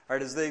All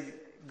right, as they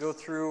go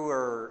through,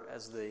 or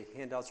as the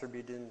handouts are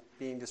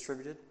being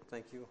distributed,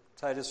 thank you,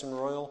 Titus and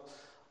Royal.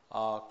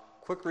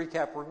 Quick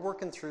recap, we're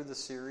working through the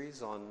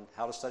series on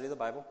how to study the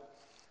Bible.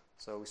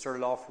 So we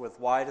started off with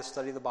why to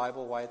study the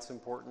Bible, why it's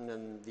important,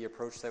 and the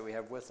approach that we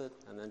have with it.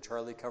 And then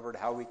Charlie covered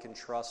how we can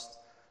trust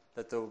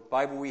that the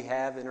Bible we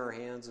have in our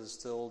hands is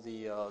still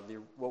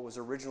the what was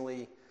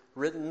originally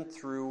written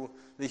through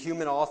the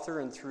human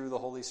author and through the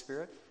Holy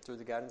Spirit, through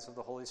the guidance of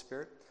the Holy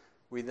Spirit.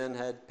 We then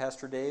had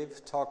Pastor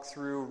Dave talk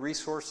through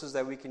resources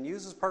that we can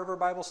use as part of our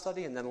Bible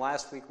study. And then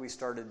last week we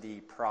started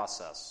the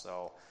process.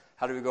 So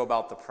how do we go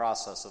about the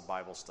process of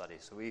Bible study?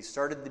 So we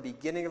started the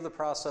beginning of the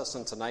process,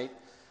 and tonight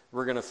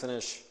we're going to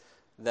finish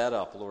that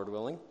up, Lord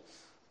willing.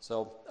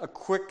 So I'm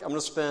going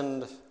to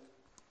spend,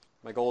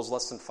 my goal is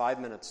less than 5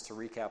 minutes to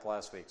recap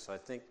last week. So I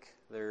think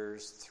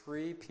there's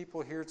 3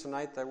 people here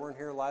tonight that weren't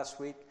here last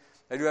week.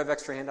 I do have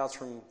extra handouts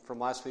from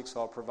last week, so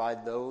I'll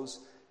provide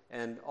those.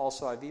 And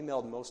also I've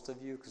emailed most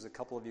of you because a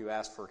couple of you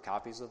asked for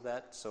copies of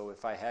that. So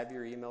if I have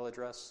your email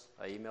address,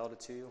 I emailed it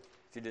to you.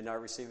 If you did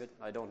not receive it,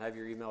 I don't have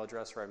your email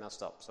address or I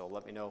messed up. So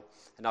let me know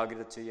and I'll get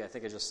it to you. I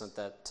think I just sent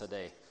that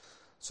today.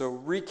 So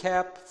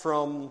recap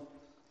from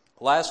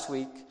last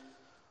week,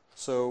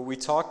 so we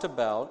talked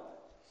about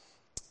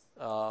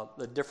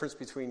the difference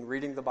between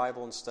reading the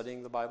Bible and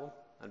studying the Bible,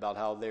 and about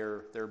how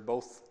they're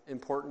both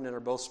important and are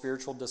both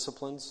spiritual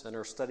disciplines. And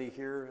our study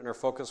here and our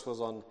focus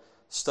was on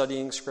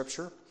studying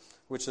Scripture,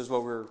 which is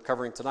what we're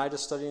covering tonight,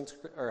 is studying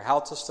or how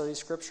to study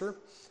Scripture.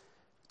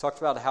 We talked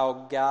about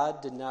how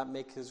God did not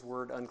make His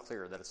Word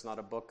unclear, that it's not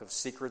a book of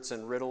secrets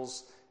and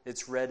riddles.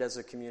 It's read as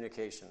a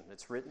communication.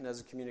 It's written as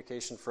a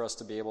communication for us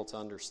to be able to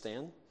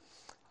understand.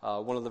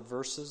 One of the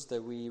verses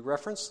that we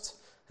referenced,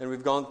 and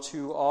we've gone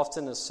to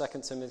often, is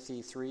 2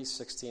 Timothy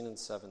 3:16 and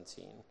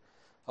 17.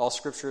 All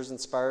Scripture is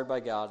inspired by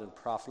God and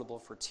profitable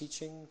for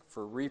teaching,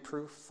 for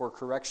reproof, for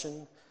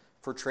correction,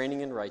 for training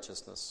in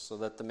righteousness, so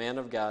that the man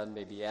of God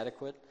may be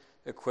adequate,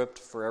 equipped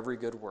for every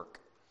good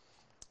work.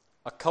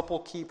 A couple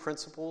key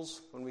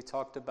principles when we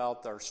talked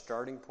about our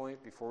starting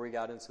point before we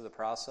got into the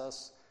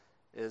process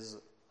is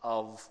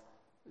of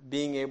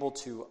being able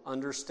to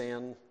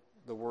understand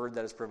the word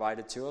that is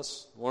provided to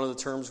us. One of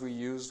the terms we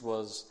used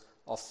was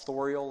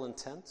authorial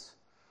intent.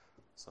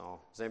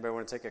 So does anybody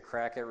want to take a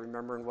crack at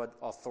remembering what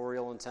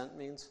authorial intent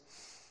means?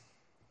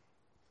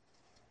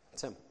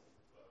 Tim.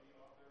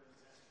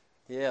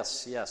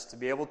 Yes. To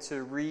be able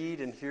to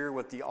read and hear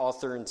what the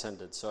author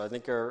intended. So I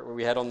think what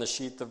we had on the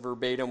sheet, the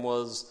verbatim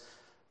was,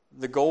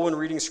 the goal when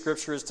reading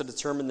Scripture is to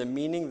determine the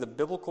meaning the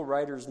biblical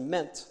writers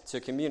meant to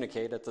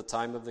communicate at the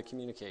time of the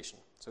communication.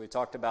 So we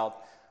talked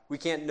about we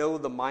can't know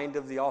the mind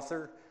of the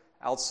author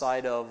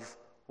outside of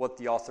what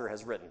the author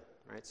has written,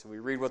 right? So we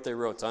read what they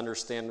wrote to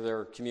understand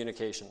their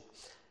communication.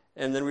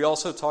 And then we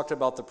also talked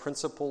about the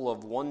principle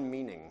of one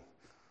meaning.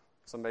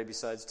 Somebody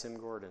besides Tim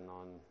Gordon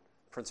on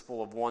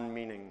principle of one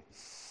meaning.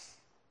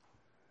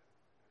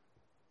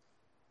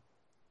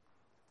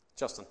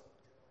 Justin.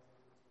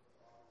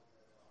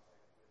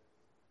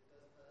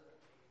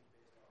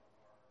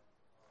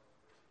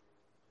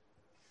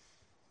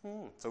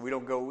 So we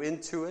don't go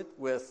into it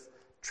with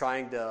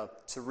trying to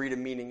read a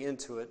meaning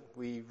into it.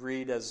 We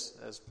read, as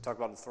we talk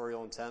about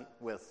authorial intent,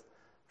 with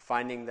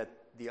finding that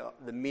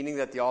the meaning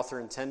that the author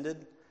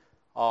intended.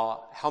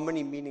 How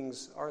many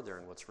meanings are there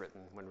in what's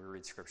written when we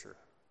read Scripture?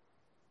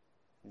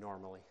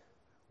 Normally.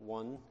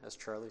 One, as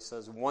Charlie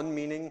says. One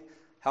meaning.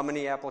 How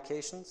many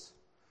applications?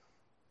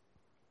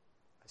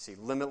 I see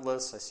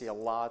limitless. I see a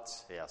lot.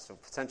 Yeah, so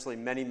potentially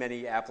many,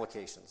 many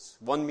applications.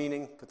 One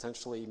meaning,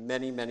 potentially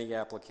many, many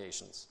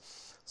applications.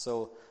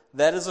 So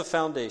that is a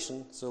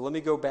foundation. So let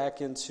me go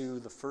back into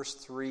the first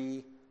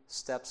 3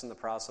 steps in the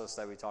process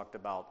that we talked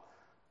about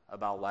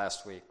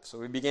last week. So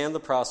we began the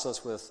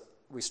process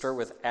we start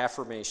with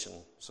affirmation.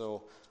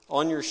 So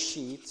on your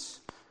sheets,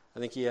 I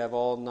think you have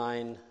all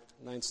 9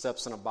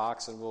 steps in a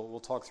box, and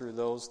we'll talk through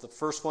those. The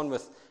first one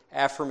with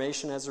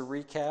affirmation as a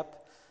recap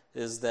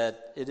is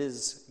that it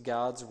is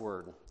God's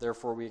Word.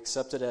 Therefore, we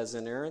accept it as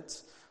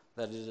inerrant,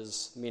 that it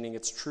is, meaning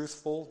it's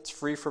truthful, it's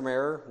free from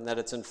error, and that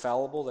it's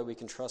infallible, that we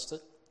can trust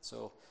it.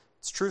 So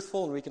it's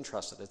truthful and we can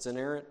trust it. It's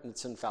inerrant and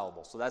it's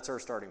infallible. So that's our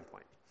starting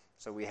point.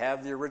 So we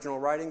have the original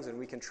writings and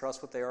we can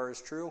trust what they are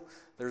as true.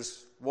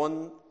 There's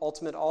one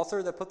ultimate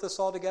author that put this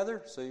all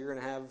together, so you're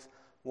going to have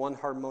one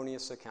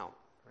harmonious account,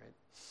 right?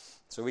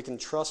 So we can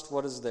trust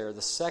what is there.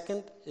 The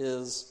second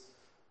is,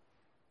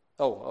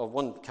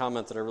 one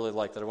comment that I really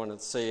like that I want to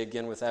say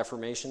again with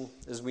affirmation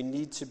is we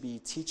need to be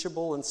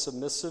teachable and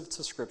submissive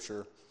to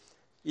Scripture,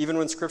 even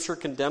when Scripture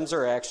condemns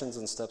our actions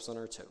and steps on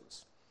our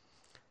toes.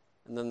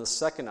 And then the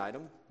second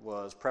item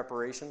was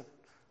preparation.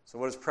 So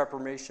what does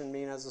preparation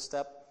mean as a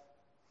step?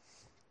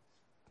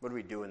 What do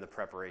we do in the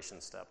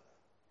preparation step?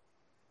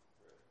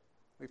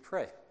 We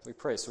pray.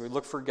 So we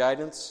look for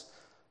guidance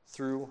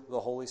through the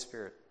Holy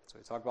Spirit. So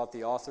we talk about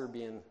the author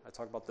I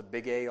talk about the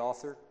big A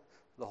author,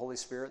 the Holy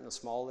Spirit, and the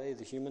small a,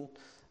 the human.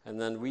 And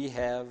then we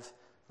have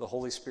the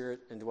Holy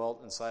Spirit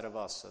indwelt inside of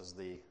us as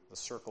the the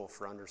circle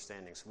for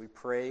understanding. So we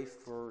pray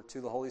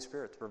to the Holy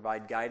Spirit to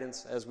provide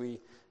guidance as we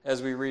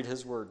read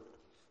His Word.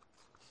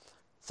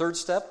 Third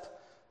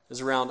step is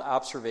around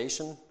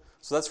observation.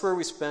 So that's where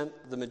we spent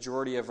the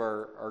majority of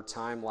our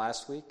time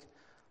last week.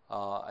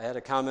 I had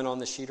a comment on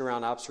the sheet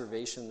around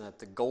observation that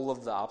the goal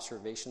of the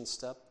observation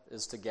step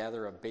is to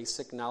gather a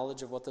basic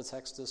knowledge of what the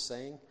text is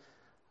saying.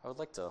 I would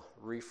like to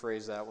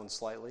rephrase that one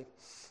slightly.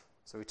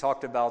 So we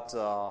talked about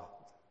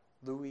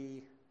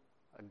Louis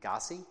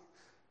Agassiz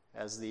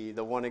as the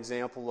one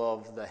example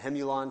of the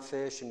hemulon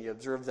fish, and you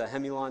observe the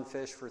hemulon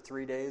fish for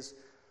 3 days.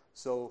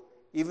 So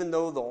even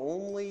though the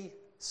only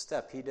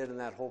step he did in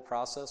that whole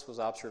process was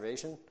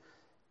observation,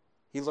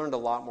 he learned a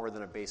lot more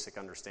than a basic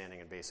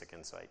understanding and basic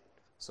insight.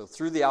 So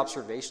through the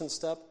observation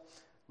step,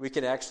 we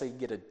can actually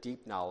get a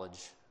deep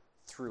knowledge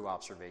through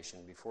observation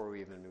before we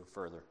even move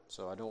further.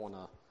 So I don't want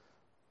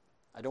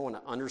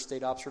to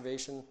understate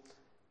observation,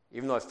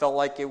 even though I felt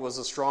like it was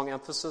a strong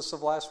emphasis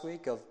of last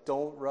week of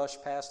don't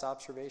rush past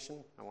observation.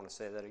 I want to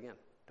say that again.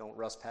 Don't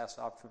rush past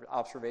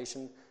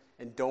observation,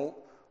 and don't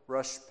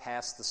rush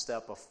past the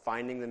step of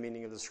finding the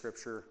meaning of the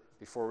Scripture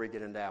before we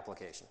get into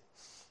application.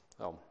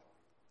 So,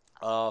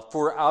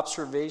 for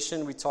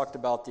observation, we talked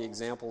about the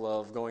example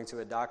of going to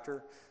a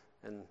doctor,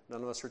 and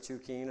none of us are too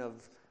keen of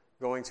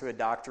going to a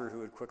doctor who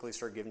would quickly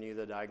start giving you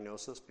the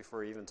diagnosis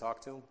before you even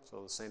talk to him.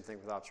 So the same thing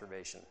with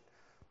observation.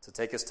 To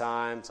take his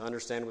time, to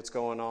understand what's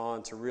going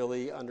on, to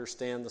really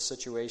understand the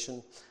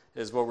situation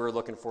is what we're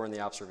looking for in the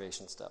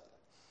observation step.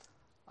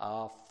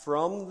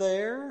 From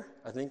there,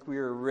 I think we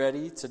are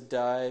ready to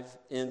dive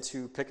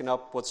into picking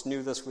up what's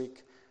new this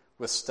week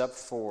with step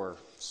 4.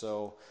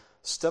 So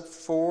step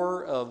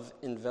 4 of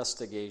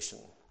investigation.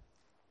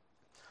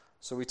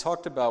 So we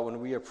talked about when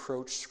we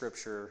approach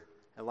Scripture,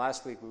 and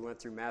last week we went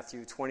through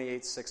Matthew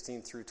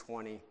 28:16 through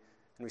 20, and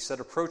we said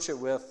approach it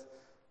with,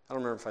 I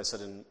don't remember if I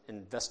said an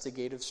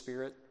investigative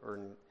spirit or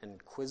an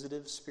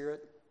inquisitive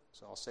spirit,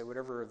 so I'll say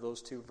whatever of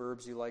those two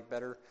verbs you like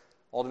better.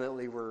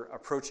 Ultimately, we're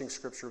approaching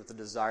Scripture with the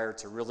desire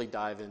to really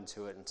dive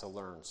into it and to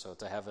learn, so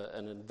to have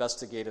an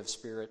investigative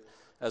spirit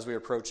as we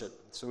approach it.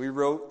 So we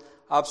wrote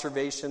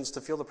observations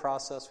to feel the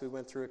process. We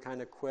went through it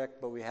kind of quick,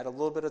 but we had a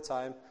little bit of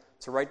time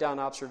to write down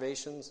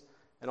observations.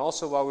 And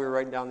also while we were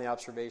writing down the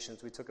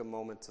observations, we took a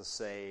moment to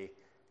say,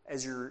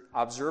 as you're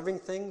observing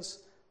things,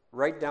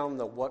 write down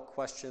the what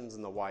questions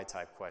and the why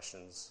type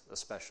questions,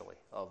 especially,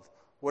 of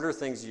what are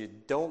things you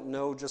don't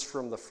know just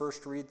from the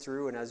first read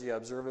through, and as you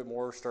observe it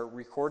more, start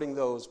recording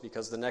those,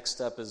 because the next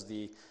step is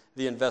the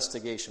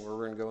investigation, where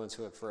we're going to go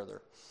into it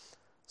further.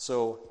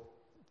 So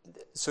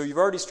you've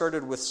already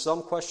started with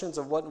some questions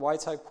of what and why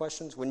type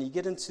questions. When you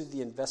get into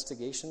the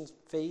investigation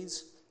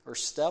phase or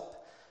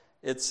step,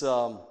 it's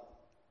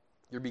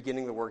you're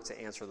beginning the work to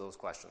answer those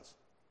questions.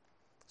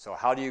 So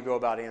how do you go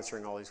about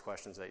answering all these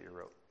questions that you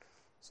wrote?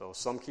 So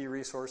some key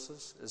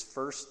resources is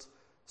first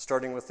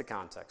starting with the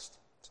context.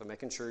 So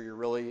making sure you're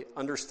really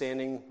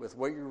understanding with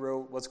what you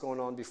wrote, what's going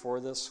on before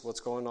this,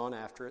 what's going on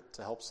after it,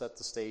 to help set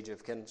the stage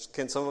of can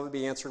some of it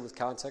be answered with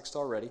context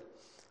already.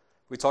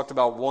 We talked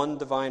about one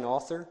divine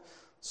author.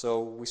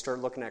 So we start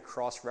looking at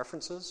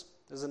cross-references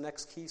as the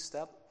next key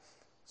step.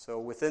 So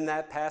within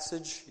that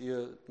passage,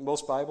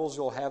 most Bibles,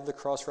 you'll have the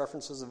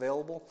cross-references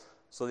available.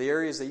 So the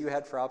areas that you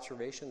had for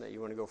observation that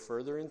you want to go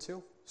further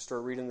into,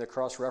 start reading the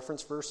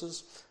cross-reference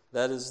verses.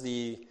 That is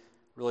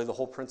really the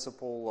whole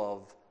principle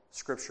of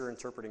Scripture,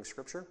 interpreting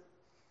Scripture.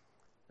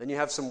 Then you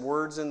have some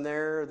words in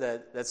there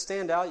that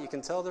stand out. You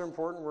can tell they're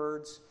important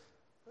words,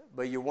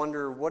 but you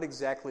wonder what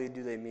exactly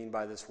do they mean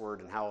by this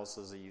word and how else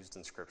is it used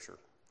in Scripture.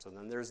 So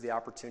then there's the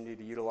opportunity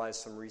to utilize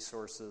some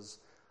resources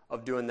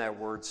of doing that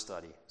word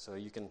study. So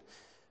you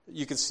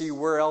can see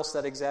where else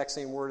that exact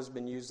same word has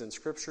been used in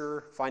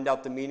Scripture, find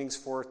out the meanings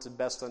for it to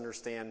best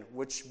understand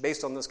which,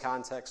 based on this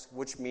context,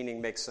 which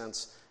meaning makes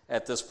sense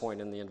at this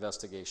point in the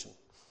investigation.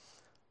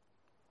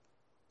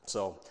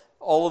 So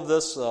all of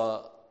this,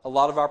 a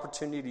lot of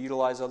opportunity to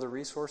utilize other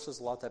resources,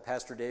 a lot that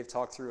Pastor Dave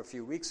talked through a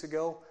few weeks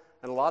ago,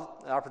 and a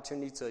lot of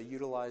opportunity to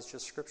utilize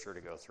just Scripture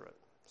to go through it.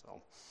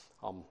 So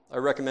I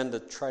recommend to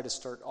try to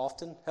start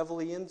often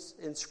heavily in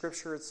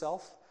Scripture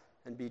itself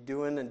and be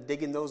doing and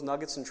digging those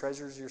nuggets and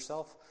treasures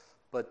yourself.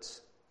 But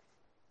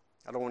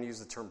I don't want to use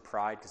the term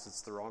pride because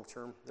it's the wrong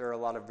term. There are a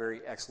lot of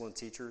very excellent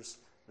teachers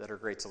that are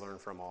great to learn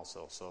from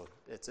also. So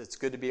it's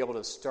good to be able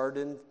to start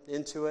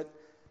into it.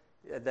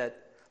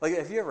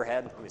 Have you ever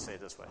had, let me say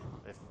it this way,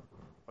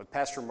 what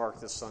Pastor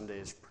Mark this Sunday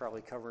is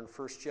probably covering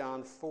 1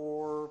 John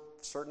 4,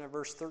 starting at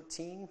verse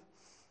 13.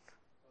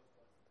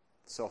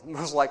 So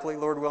most likely,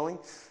 Lord willing,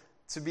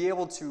 to be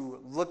able to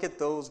look at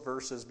those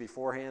verses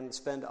beforehand,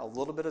 spend a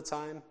little bit of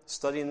time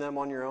studying them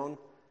on your own,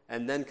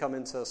 and then come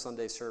into a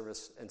Sunday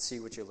service and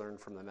see what you learned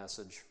from the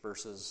message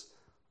versus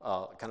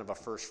kind of a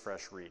first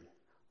fresh read.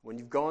 When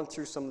you've gone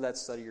through some of that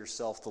study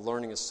yourself, the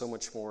learning is so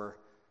much more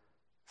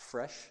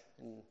fresh,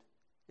 and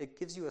it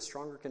gives you a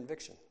stronger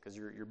conviction because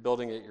you're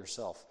building it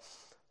yourself.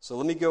 So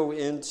let's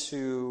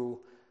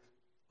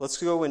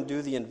go and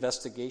do the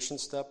investigation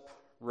step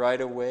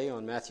right away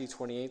on Matthew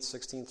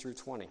 28:16 through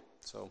 20.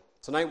 So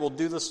tonight we'll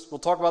do this, we'll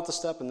talk about the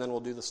step, and then we'll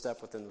do the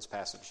step within this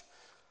passage.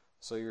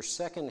 So your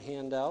second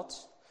handout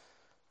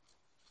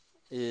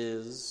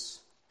is,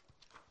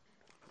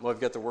 well,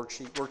 we've got the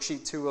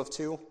worksheet 2 of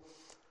 2.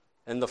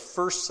 And the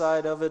first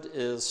side of it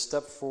is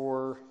step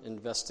 4,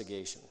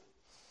 investigation.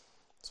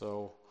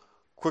 So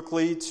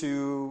quickly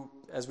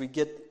as we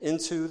get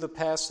into the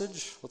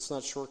passage, let's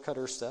not shortcut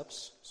our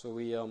steps. So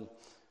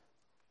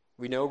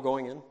we know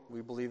going in,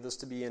 we believe this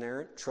to be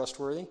inerrant,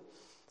 trustworthy.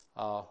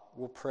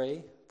 We'll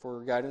pray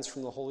for guidance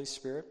from the Holy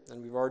Spirit,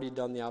 and we've already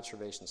done the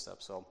observation step.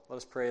 So let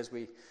us pray as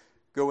we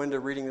go into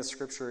reading the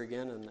scripture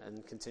again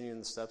and continuing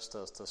the steps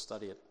to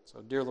study it.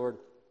 So dear Lord,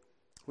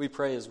 we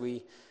pray as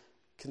we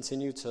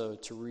continue to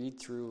read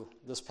through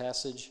this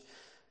passage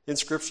in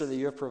Scripture that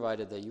you have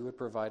provided, that you would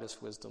provide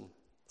us wisdom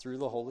through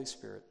the Holy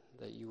Spirit,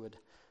 that you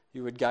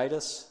would guide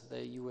us,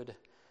 that you would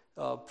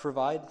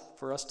provide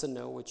for us to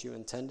know what you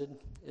intended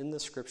in the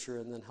Scripture,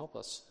 and then help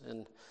us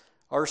in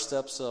our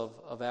steps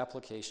of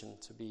application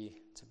to be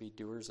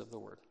doers of the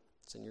Word.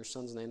 It's in your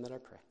Son's name that I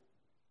pray.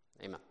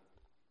 Amen.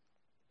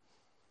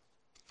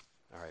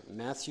 All right,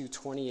 Matthew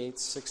 28,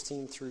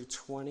 16 through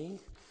 20.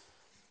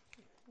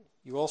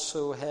 You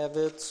also have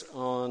it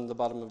on the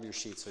bottom of your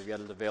sheet, so you've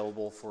got it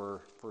available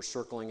for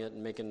circling it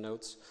and making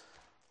notes.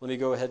 Let me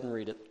go ahead and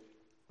read it.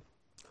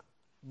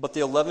 But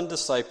the 11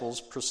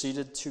 disciples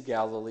proceeded to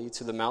Galilee,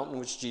 to the mountain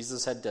which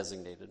Jesus had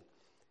designated.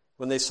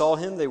 When they saw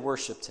him, they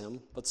worshipped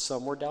him, but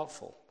some were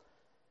doubtful.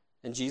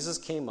 And Jesus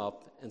came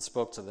up and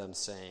spoke to them,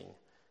 saying,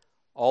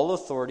 All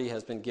authority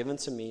has been given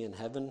to me in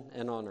heaven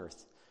and on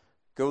earth.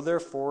 Go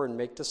therefore and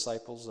make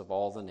disciples of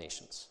all the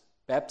nations,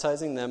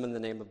 baptizing them in the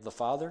name of the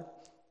Father,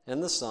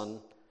 and the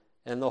Son,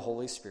 and the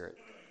Holy Spirit,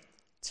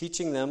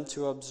 teaching them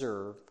to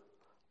observe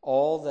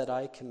all that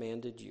I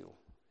commanded you.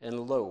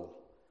 And lo,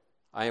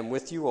 I am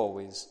with you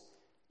always,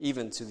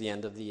 even to the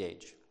end of the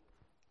age.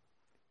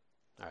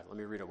 All right, let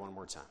me read it one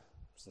more time,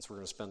 since we're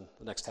going to spend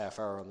the next half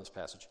hour on this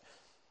passage.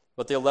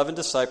 But the 11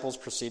 disciples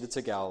proceeded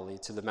to Galilee,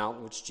 to the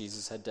mountain which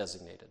Jesus had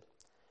designated.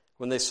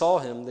 When they saw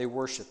him, they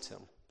worshipped him,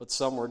 but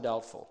some were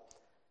doubtful.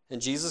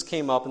 And Jesus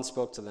came up and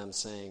spoke to them,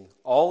 saying,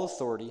 All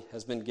authority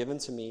has been given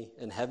to me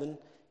in heaven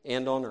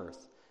and on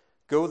earth.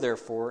 Go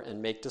therefore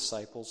and make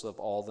disciples of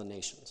all the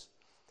nations,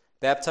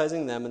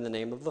 baptizing them in the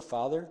name of the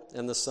Father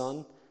and the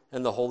Son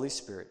and the Holy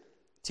Spirit,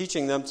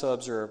 teaching them to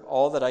observe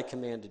all that I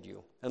commanded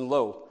you. And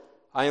lo,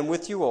 I am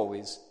with you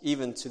always,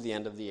 even to the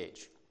end of the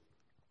age.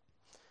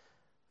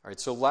 All right,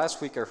 so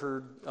last week I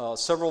heard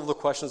several of the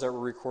questions that were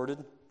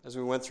recorded as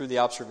we went through the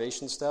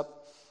observation step.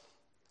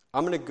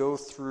 I'm going to go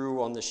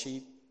through on the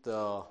sheet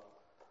some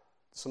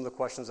of the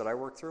questions that I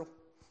worked through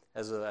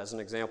as an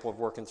example of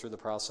working through the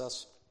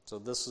process. So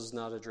this does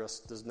not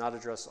address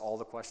all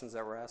the questions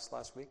that were asked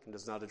last week, and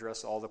does not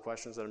address all the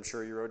questions that I'm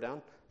sure you wrote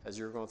down as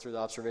you were going through the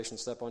observation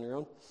step on your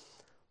own.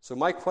 So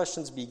my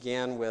questions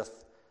began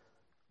with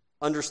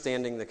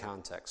understanding the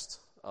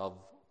context of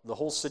the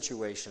whole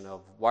situation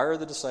of why are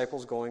the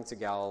disciples going to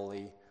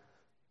Galilee?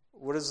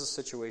 What does the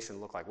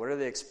situation look like? What are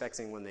they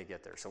expecting when they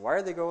get there? So why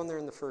are they going there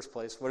in the first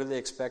place? What do they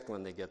expect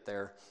when they get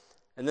there?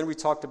 And then we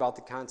talked about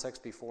the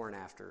context before and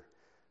after.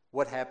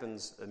 What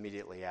happens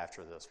immediately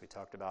after this? We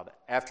talked about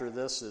after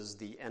this is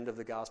the end of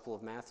the Gospel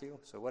of Matthew.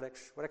 So what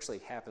actually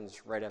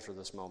happens right after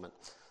this moment?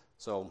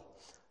 So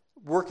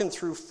working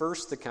through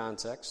first the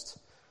context.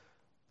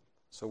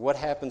 So what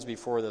happens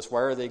before this?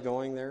 Why are they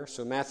going there?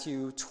 So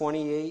Matthew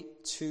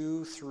 28,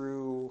 2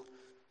 through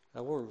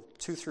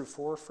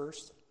 4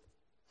 first.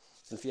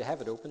 And if you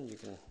have it open, you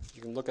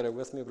can look at it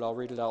with me, but I'll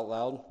read it out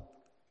loud.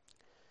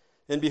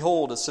 And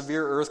behold, a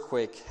severe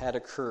earthquake had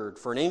occurred,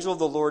 for an angel of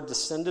the Lord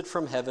descended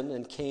from heaven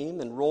and came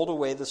and rolled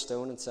away the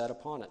stone and sat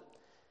upon it.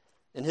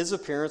 And his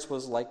appearance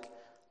was like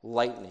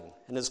lightning,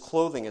 and his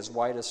clothing as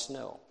white as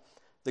snow.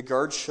 The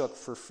guards shook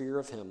for fear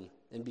of him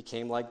and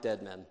became like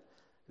dead men.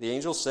 The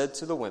angel said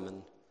to the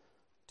women,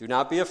 Do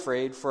not be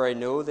afraid, for I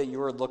know that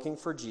you are looking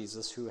for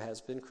Jesus who has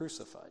been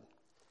crucified.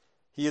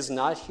 He is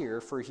not here,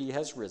 for he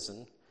has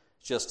risen,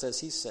 just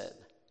as he said.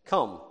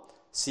 Come,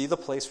 see the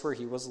place where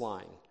he was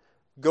lying.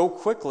 Go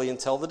quickly and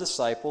tell the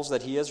disciples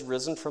that he has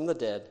risen from the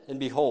dead, and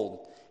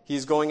behold, he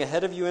is going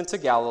ahead of you into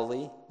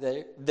Galilee.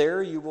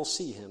 There you will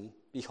see him.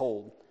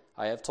 Behold,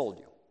 I have told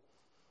you.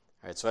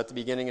 All right, so at the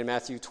beginning in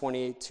Matthew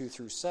 28, 2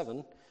 through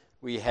 7,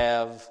 we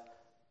have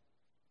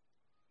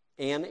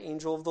an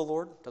angel of the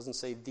Lord. It doesn't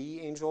say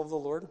the angel of the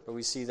Lord, but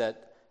we see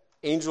that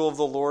angel of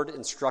the Lord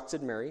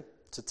instructed Mary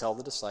to tell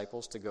the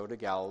disciples to go to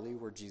Galilee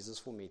where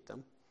Jesus will meet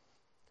them.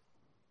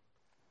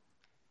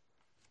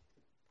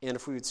 And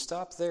if we would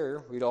stop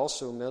there, we'd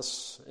also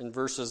miss in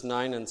verses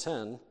 9 and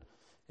 10,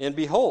 And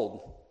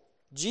behold,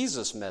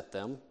 Jesus met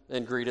them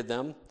and greeted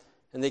them,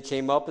 and they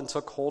came up and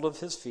took hold of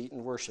his feet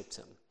and worshipped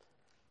him.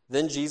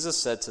 Then Jesus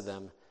said to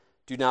them,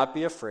 Do not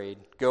be afraid.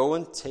 Go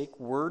and take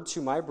word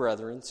to my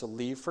brethren to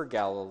leave for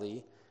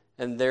Galilee,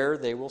 and there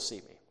they will see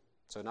me.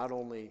 So not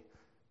only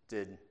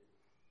did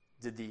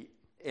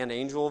an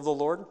angel of the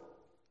Lord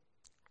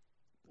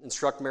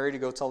instruct Mary to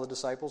go tell the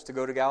disciples to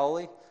go to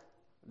Galilee,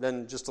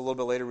 Then just a little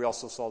bit later, we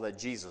also saw that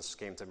Jesus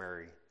came to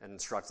Mary and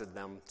instructed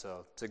them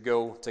to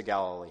go to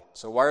Galilee.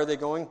 So why are they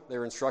going? They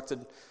were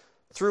instructed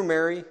through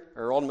Mary,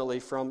 or ultimately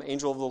from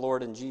angel of the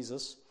Lord and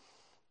Jesus,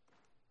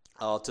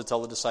 to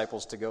tell the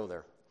disciples to go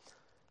there.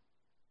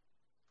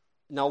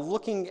 Now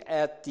looking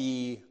at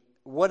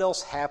what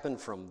else happened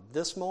from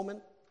this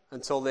moment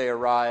until they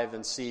arrive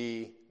and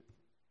see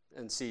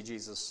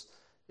Jesus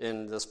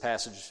in this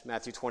passage,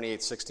 Matthew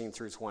 28, 16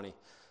 through 20.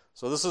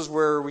 So this is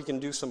where we can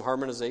do some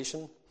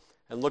harmonization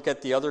and look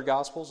at the other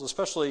Gospels,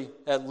 especially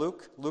at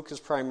Luke. Luke is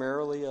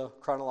primarily a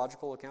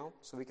chronological account,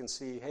 so we can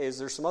see, hey, is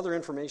there some other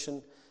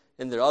information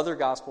in the other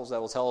Gospels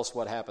that will tell us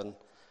what happened?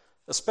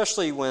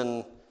 Especially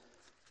when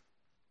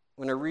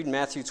I read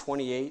Matthew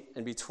 28,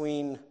 and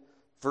between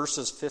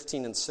verses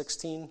 15 and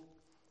 16,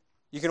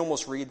 you can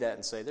almost read that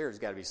and say, there's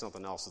got to be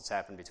something else that's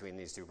happened between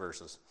these two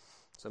verses.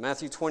 So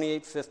Matthew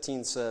 28,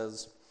 15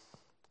 says,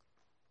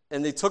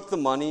 "And they took the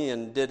money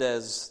and did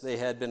as they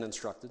had been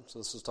instructed." So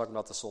this is talking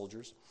about the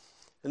soldiers.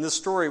 "And this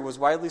story was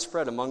widely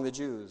spread among the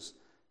Jews,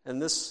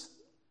 and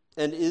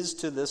is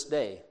to this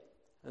day."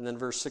 And then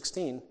verse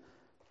 16,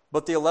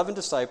 "But the 11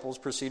 disciples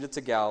proceeded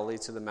to Galilee,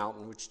 to the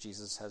mountain which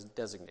Jesus has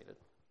designated."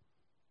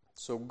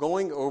 So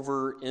going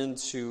over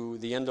into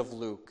the end of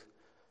Luke,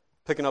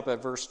 picking up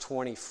at verse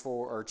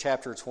 24, or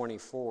chapter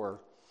 24,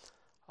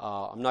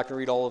 I'm not going to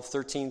read all of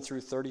 13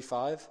 through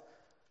 35,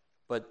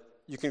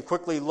 but you can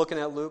quickly, looking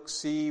at Luke,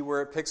 see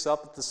where it picks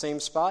up at the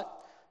same spot.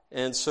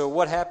 And so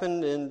what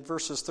happened in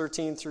verses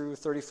 13 through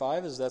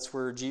 35 is that's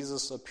where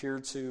Jesus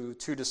appeared to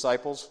 2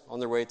 disciples on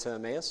their way to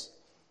Emmaus.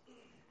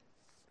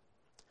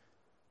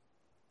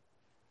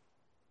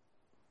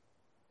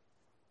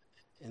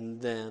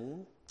 And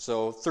then,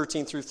 so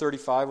 13 through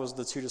 35 was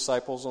the 2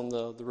 disciples on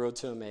the road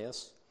to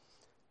Emmaus.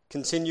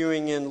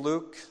 Continuing in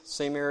Luke,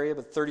 same area,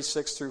 but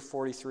 36 through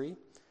 43,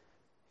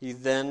 he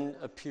then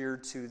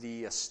appeared to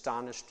the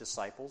astonished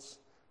disciples,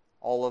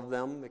 all of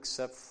them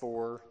except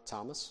for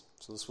Thomas.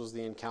 So this was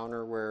the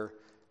encounter where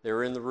they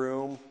were in the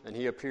room and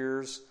he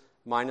appears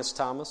minus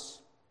Thomas.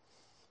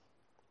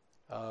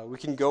 We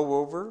can go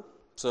over.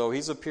 So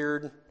he's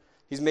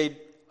made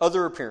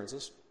other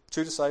appearances,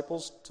 2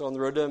 disciples on the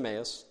road to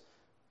Emmaus.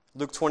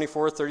 Luke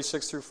 24,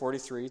 36 through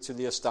 43, to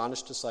the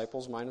astonished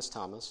disciples minus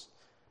Thomas.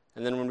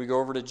 And then when we go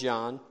over to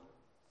John,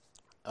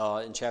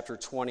 in chapter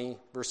 20,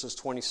 verses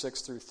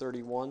 26 through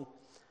 31,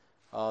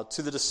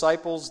 to the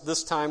disciples,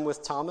 this time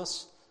with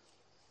Thomas.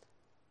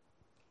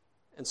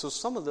 And so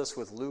some of this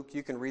with Luke,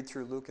 you can read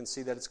through Luke and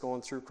see that it's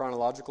going through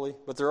chronologically,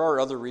 but there are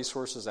other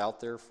resources out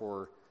there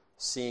for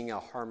seeing a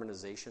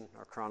harmonization,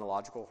 a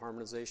chronological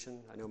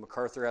harmonization. I know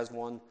MacArthur has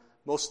one.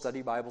 Most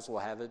study Bibles will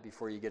have it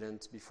before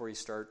you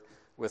start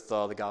with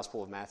the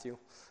Gospel of Matthew.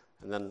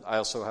 And then I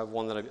also have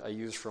one that I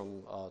use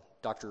from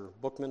Dr.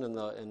 Bookman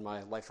in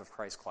my Life of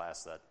Christ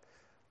class that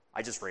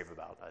I just rave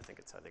about. I think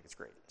it's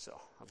great. So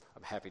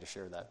I'm happy to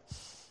share that.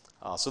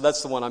 So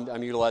that's the one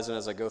I'm utilizing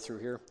as I go through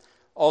here.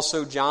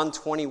 Also, John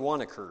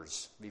 21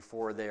 occurs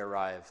before they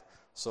arrive.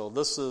 So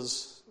this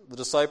is, the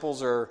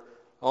disciples are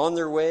on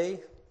their way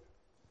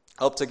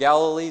up to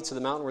Galilee, to the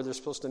mountain where they're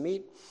supposed to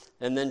meet.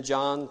 And then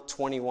John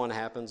 21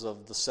 happens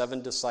of the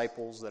 7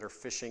 disciples that are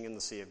fishing in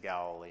the Sea of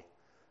Galilee.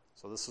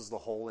 So this is the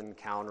whole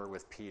encounter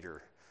with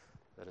Peter.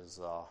 That is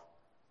a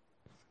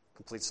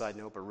complete side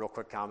note, but real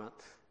quick comment,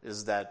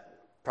 is that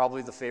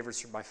probably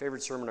my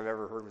favorite sermon I've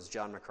ever heard was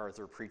John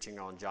MacArthur preaching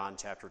on John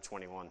chapter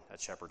 21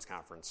 at Shepherd's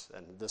Conference,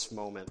 and this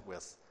moment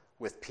with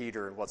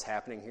Peter and what's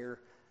happening here.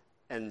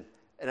 And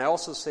I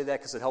also say that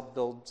because it helped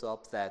build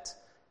up that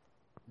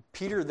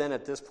Peter then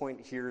at this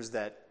point hears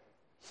that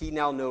he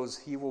now knows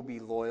he will be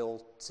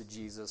loyal to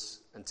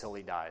Jesus until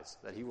he dies,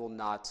 that he will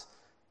not,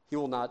 I'm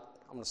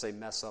going to say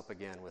mess up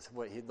again with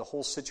the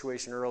whole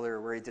situation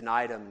earlier where he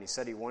denied him and he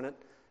said he wouldn't.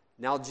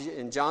 Now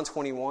in John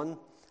 21,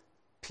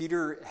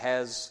 Peter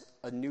has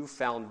a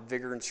newfound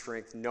vigor and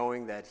strength,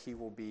 knowing that he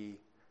will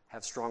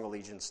have strong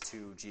allegiance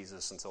to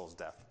Jesus until his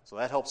death. So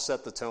that helps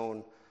set the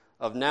tone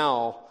of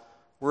now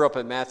we're up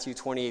at Matthew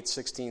 28,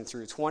 16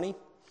 through 20,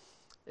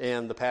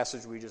 and the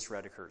passage we just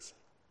read occurs.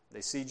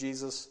 They see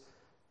Jesus,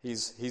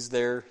 he's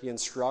there, he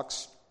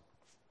instructs.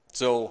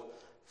 So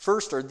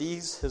first, are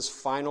these his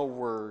final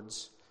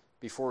words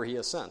before he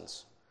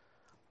ascends?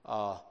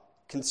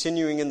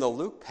 Continuing in the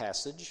Luke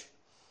passage,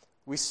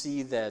 we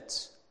see that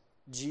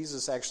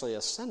Jesus actually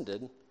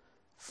ascended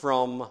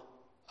from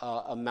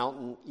a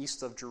mountain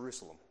east of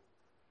Jerusalem.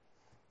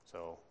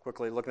 So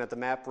quickly looking at the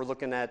map, we're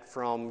looking at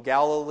from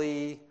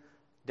Galilee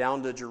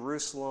down to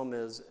Jerusalem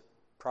is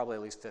probably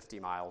at least 50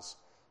 miles.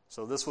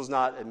 So this was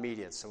not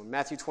immediate. So when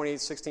Matthew 28,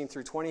 16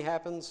 through 20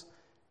 happens,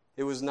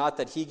 it was not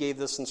that he gave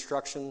this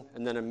instruction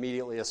and then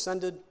immediately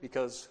ascended,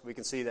 because we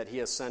can see that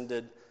he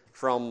ascended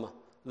from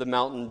the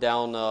mountain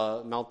down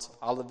Mount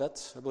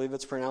Olivet, I believe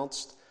it's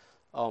pronounced,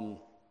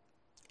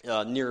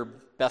 near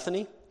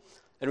Bethany.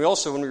 And we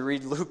also, when we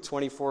read Luke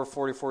 24,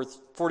 44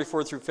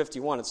 through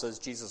 51, it says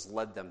Jesus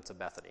led them to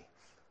Bethany.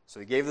 So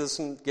he gave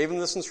them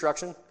this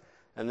instruction,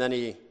 and then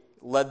he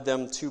led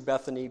them to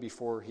Bethany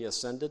before he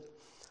ascended.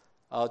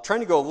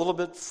 Trying to go a little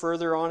bit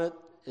further on it,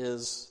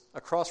 is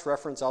a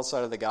cross-reference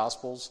outside of the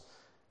Gospels.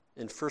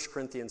 In 1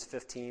 Corinthians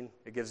 15,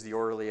 it gives the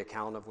orderly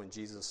account of when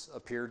Jesus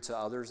appeared to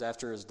others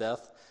after his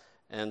death.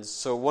 And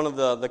so one of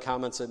the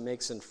comments it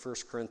makes in 1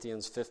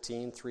 Corinthians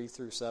 15, 3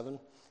 through 7,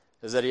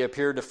 is that he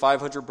appeared to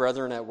 500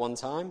 brethren at one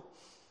time.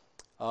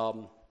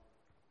 And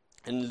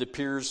it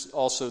appears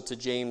also to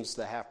James,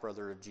 the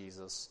half-brother of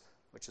Jesus,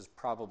 which is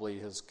probably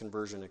his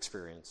conversion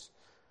experience.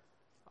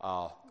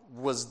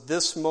 Was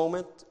this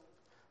moment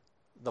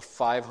the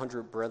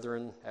 500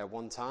 brethren at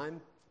one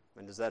time?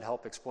 And does that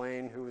help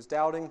explain who was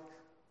doubting?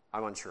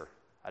 I'm unsure.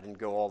 I didn't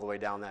go all the way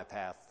down that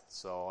path.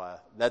 So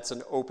that's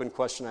an open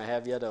question I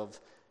have yet of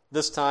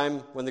this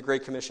time when the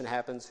Great Commission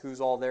happens, who's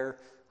all there?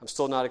 I'm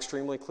still not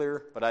extremely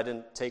clear, but I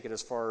didn't take it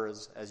as far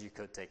as you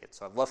could take it.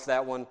 So I've left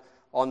that one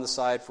on the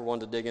side for one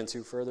to dig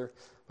into further,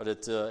 but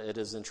it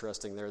is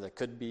interesting there. That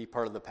could be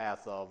part of the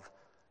path of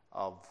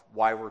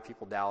why were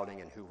people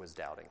doubting and who was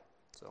doubting.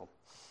 So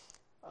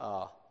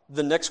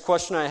the next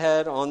question I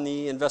had on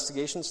the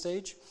investigation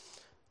stage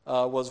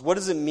was, what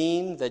does it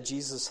mean that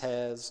Jesus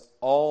has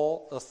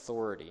all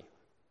authority?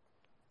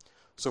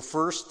 So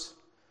first,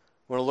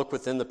 I want to look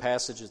within the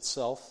passage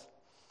itself.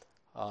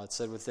 It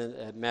said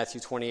at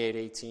Matthew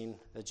 28:18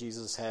 that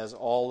Jesus has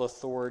all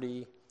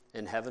authority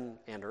in heaven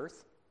and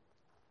earth.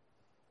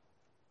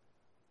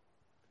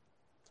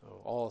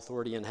 So all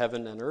authority in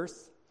heaven and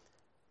earth.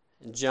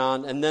 And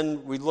John, and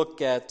then we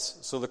look at,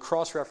 so the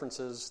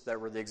cross-references that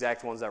were the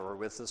exact ones that were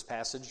with this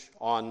passage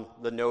on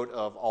the note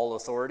of all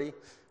authority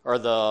are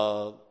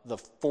the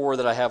four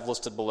that I have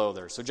listed below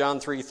there. So John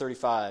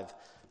 3:35,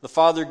 the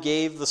Father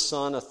gave the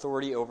Son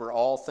authority over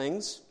all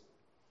things.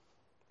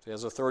 So he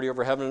has authority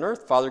over heaven and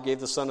earth. Father gave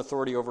the Son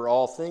authority over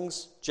all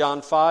things.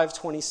 John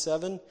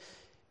 5:27,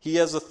 he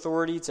has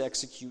authority to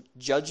execute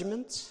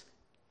judgment.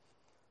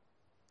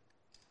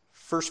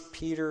 1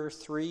 Peter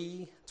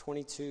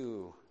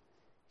 3:22,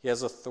 he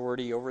has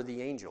authority over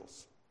the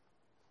angels.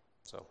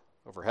 So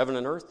over heaven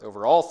and earth,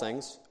 over all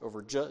things,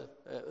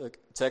 to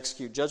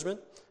execute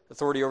judgment,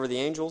 authority over the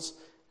angels.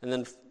 And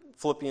then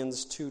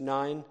Philippians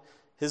 2:9,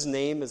 his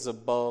name is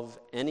above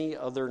any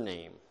other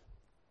name.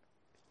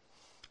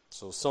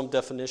 So some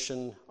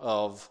definition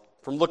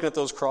from looking at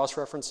those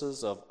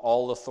cross-references of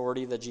all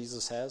authority that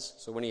Jesus has.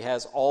 So when he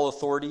has all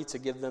authority to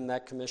give them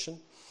that commission,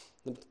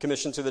 the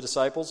commission to the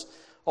disciples.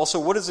 Also,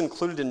 what is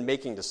included in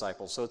making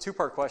disciples? So a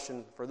two-part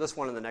question for this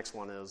one and the next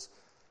one is,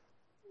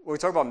 when we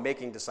talk about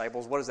making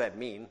disciples, what does that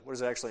mean? What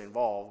does it actually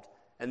involve?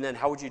 And then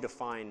how would you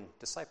define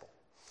disciple?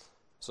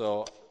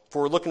 So if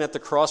we're looking at the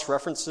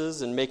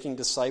cross-references and making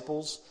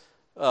disciples,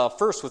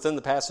 first within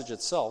the passage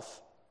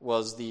itself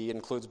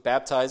includes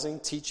baptizing,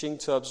 teaching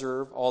to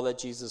observe all that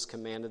Jesus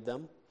commanded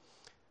them.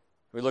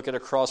 We look at a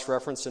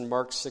cross-reference in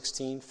Mark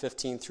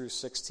 16:15 through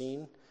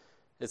 16.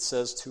 It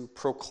says to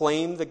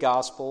proclaim the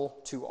gospel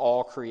to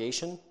all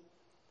creation.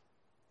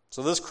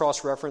 So this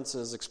cross-reference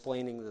is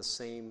explaining the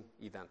same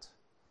event,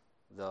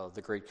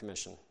 the Great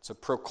Commission. To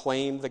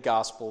proclaim the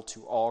gospel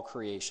to all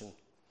creation.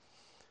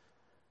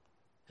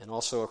 And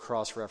also a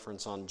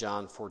cross-reference on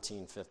John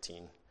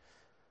 14:15.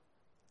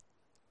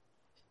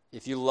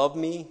 If you love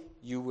me,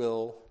 you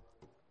will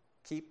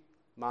keep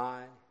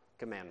my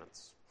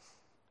commandments.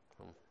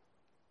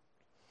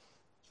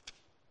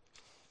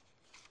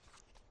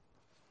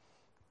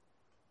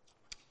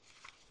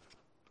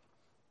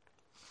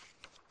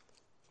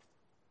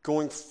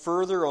 Going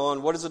further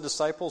on, what is a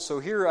disciple? So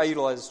here I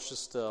utilize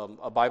just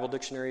a Bible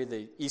dictionary.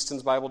 The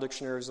Easton's Bible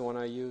Dictionary is the one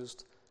I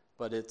used.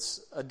 But it's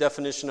a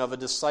definition of a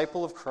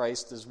disciple of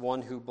Christ is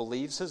one who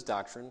believes his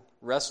doctrine,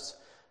 rests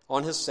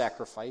on his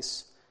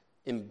sacrifice,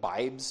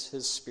 imbibes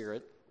his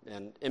spirit,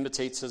 and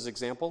imitates his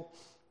example.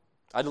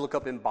 I had to look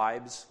up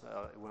imbibes.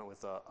 It went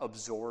with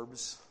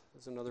absorbs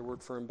is another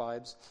word for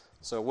imbibes.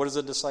 So what is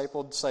a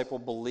disciple? A disciple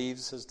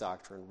believes his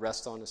doctrine,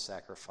 rests on his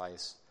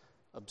sacrifice,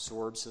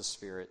 absorbs his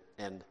spirit,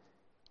 and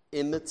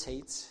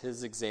imitates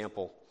his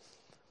example.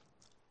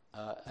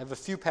 I have a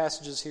few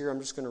passages here. I'm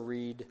just going to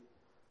read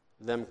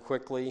them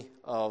quickly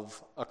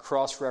of a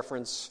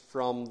cross-reference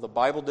from the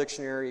Bible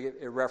dictionary.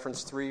 It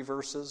referenced 3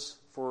 verses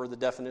for the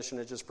definition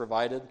it just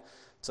provided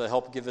to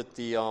help give it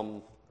the,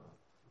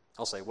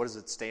 what is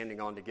it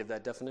standing on to give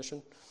that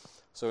definition?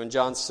 So in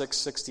John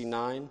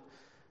 6:69,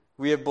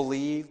 we have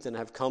believed and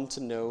have come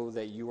to know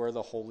that you are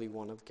the Holy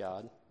One of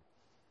God.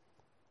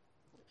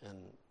 And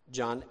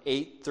John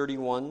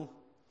 8:31,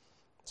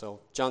 so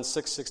John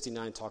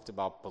 6:69 talked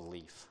about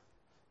belief.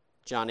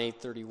 John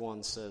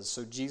 8:31 says,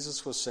 so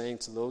Jesus was saying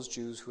to those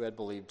Jews who had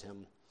believed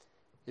him,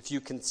 if you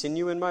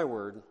continue in my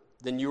word,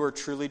 then you are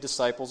truly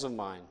disciples of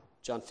mine.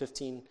 John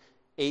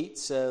 15:8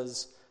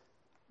 says,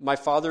 my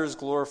Father is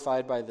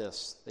glorified by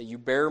this, that you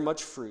bear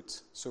much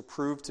fruit, so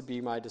prove to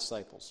be my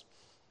disciples.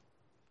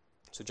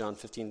 So John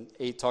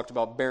 15:8 talked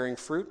about bearing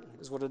fruit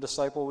is what a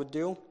disciple would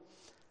do.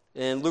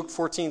 And Luke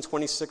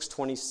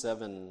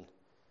 14:26-27,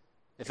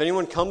 if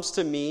anyone comes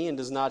to me and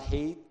does not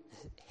hate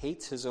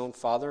his own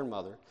father and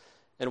mother,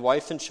 and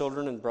wife and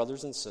children and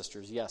brothers and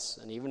sisters, yes,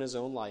 and even his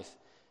own life,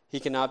 he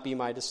cannot be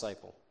my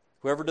disciple.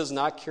 Whoever does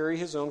not carry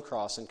his own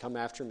cross and come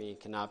after me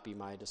cannot be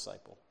my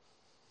disciple.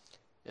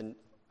 And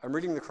I'm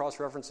reading the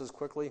cross-references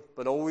quickly,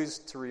 but always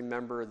to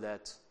remember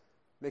that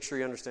make sure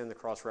you understand the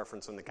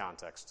cross-reference in the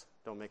context.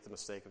 Don't make the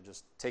mistake of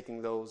just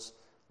taking those,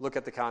 look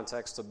at the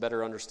context to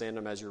better understand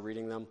them as you're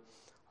reading them.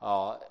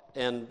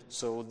 And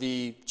so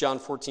the John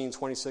 14,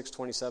 26,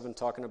 27,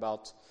 talking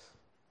about,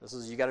 this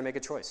is, you got to make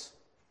a choice.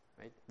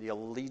 Right? The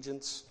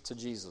allegiance to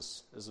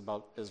Jesus is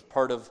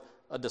part of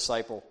a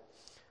disciple.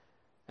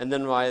 And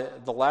then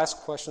the last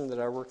question that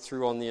I worked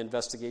through on the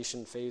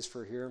investigation phase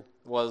for here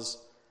was,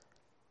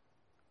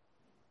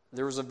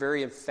 there was a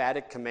very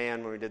emphatic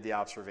command when we did the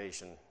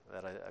observation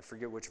that I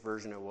forget which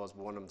version it was,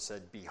 but one of them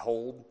said,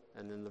 behold,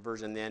 and then the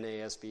version in the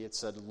NASB, it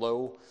said,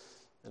 lo,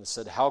 and it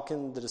said, how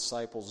can the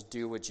disciples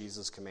do what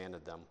Jesus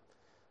commanded them?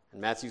 In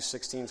Matthew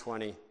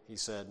 16:20, he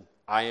said,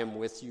 I am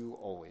with you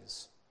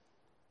always.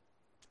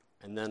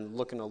 And then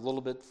looking a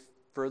little bit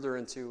further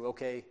into,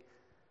 okay,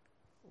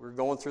 we're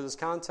going through this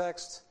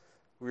context.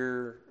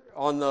 We're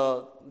on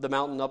the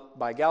mountain up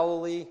by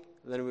Galilee.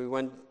 Then we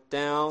went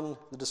down.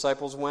 The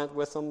disciples went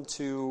with them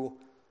to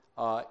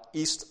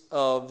east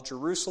of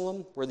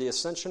Jerusalem, where the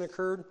ascension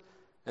occurred.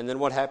 And then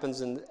what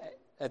happens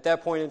at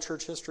that point in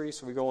church history?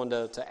 So we go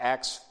into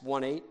Acts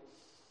 1:8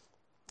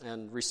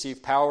 and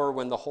receive power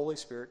when the Holy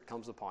Spirit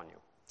comes upon you.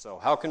 So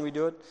how can we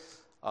do it?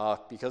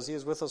 Because he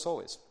is with us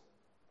always.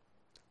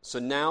 So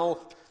now,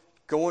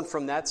 going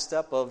from that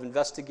step of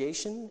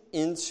investigation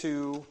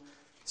into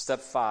step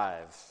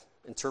 5,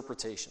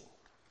 interpretation.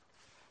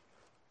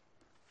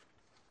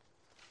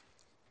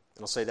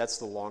 And I'll say that's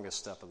the longest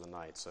step of the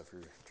night, so if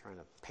you're trying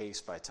to pace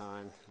by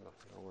time,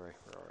 don't worry,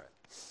 we're all right.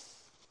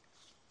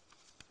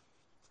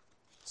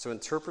 So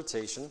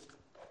interpretation.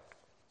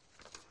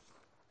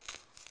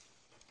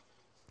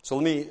 So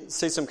let me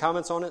say some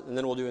comments on it, and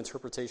then we'll do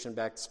interpretation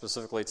back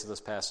specifically to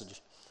this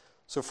passage.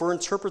 So for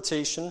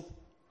interpretation,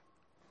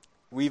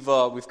 we've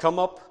come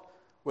up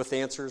with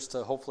answers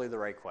to hopefully the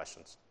right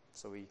questions.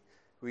 So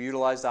we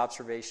utilized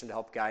observation to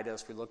help guide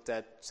us. We looked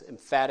at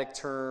emphatic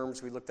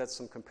terms. We looked at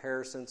some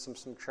comparisons, some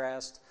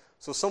contrast.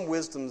 So some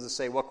wisdom to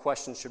say what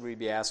questions should we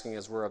be asking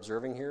as we're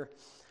observing here.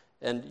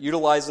 And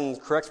utilizing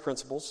correct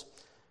principles,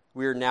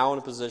 we are now in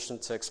a position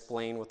to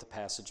explain what the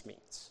passage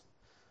means.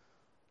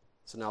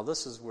 So now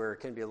this is where it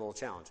can be a little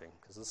challenging,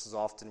 because this is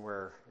often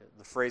where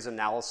the phrase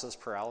analysis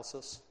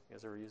paralysis, you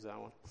guys ever use that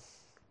one?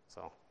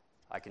 So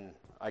I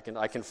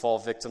can fall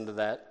victim to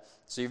that.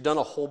 So you've done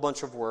a whole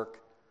bunch of work,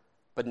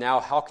 but now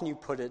how can you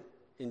put it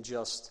in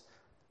just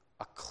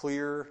a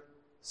clear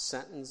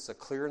sentence, a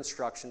clear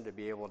instruction to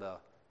be able to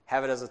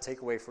have it as a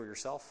takeaway for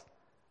yourself,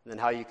 and then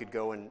how you could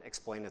go and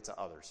explain it to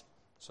others.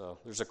 So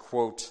there's a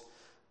quote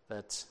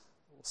that,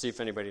 we'll see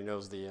if anybody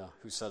knows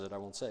who said it, I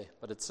won't say.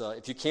 But it's,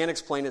 if you can't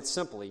explain it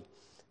simply,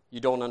 you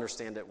don't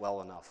understand it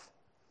well enough.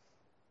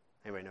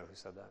 Anybody know who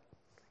said that?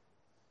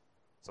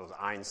 So it was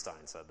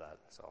Einstein said that.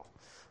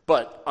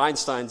 But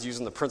Einstein's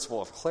using the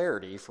principle of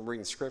clarity from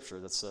reading Scripture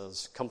that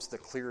says, comes to the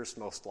clearest,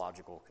 most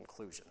logical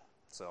conclusion.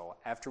 So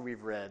after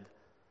we've read,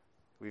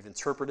 we've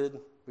interpreted,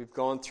 we've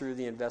gone through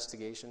the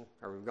investigation.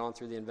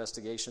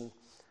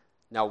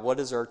 Now what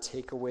is our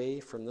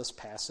takeaway from this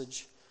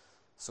passage?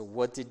 So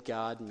what did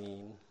God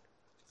mean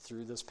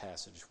through this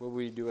passage? What will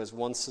we do as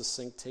one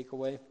succinct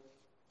takeaway?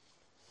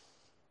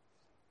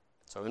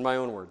 So in my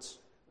own words,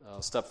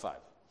 step 5.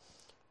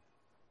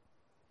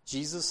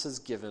 Jesus has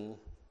given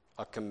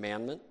a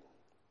commandment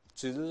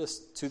to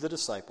the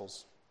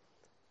disciples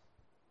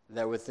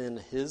that within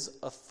his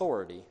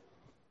authority,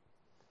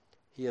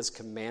 he has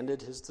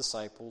commanded his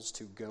disciples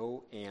to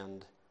go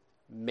and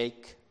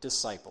make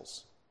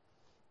disciples,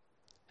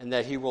 and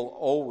that he will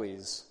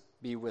always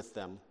be with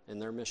them in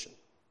their mission.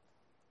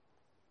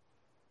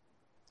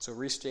 So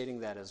restating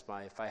that as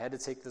if I had to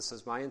take this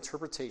as my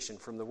interpretation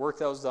from the work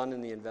that was done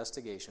in the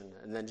investigation,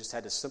 and then just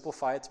had to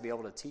simplify it to be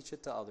able to teach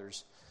it to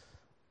others,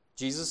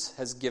 Jesus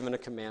has given a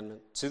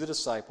commandment to the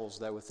disciples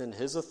that within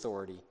his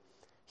authority,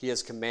 he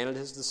has commanded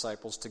his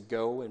disciples to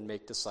go and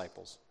make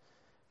disciples,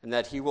 and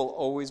that he will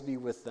always be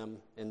with them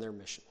in their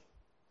mission.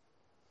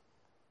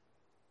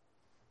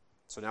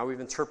 So now we've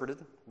interpreted,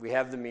 we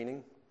have the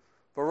meaning,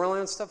 but we're only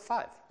on step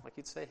 5. Like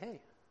you'd say, hey,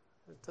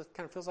 it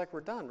kind of feels like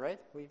we're done, right?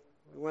 We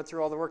went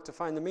through all the work to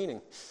find the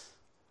meaning.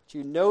 But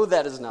you know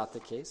that is not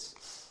the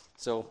case.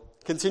 So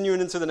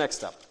continuing into the next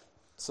step.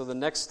 So the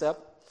next step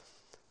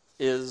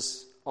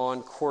is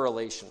on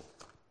correlation.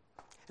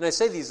 And I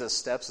say these as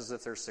steps as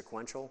if they're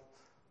sequential,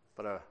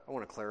 but I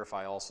want to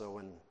clarify also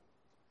when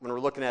we're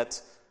looking at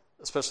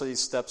especially these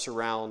steps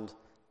around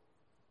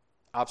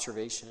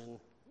observation,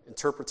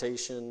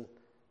 interpretation,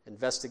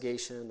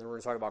 investigation, then we're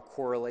going to talk about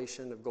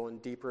correlation of going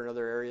deeper in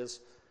other areas.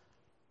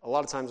 A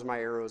lot of times my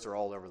arrows are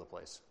all over the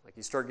place. Like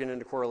you start getting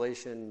into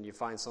correlation, you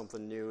find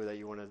something new that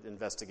you want to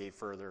investigate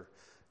further.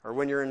 Or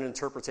when you're in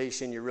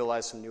interpretation, you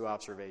realize some new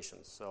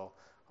observations. So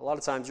a lot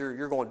of times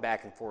you're going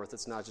back and forth.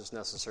 It's not just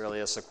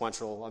necessarily a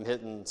sequential, I'm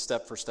hitting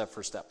step for step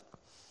for step.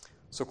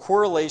 So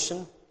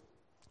correlation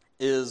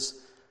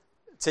is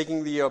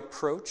taking the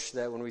approach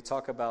that when we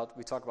talk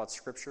about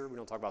Scripture, we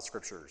don't talk about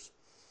Scriptures.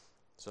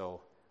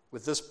 So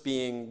with this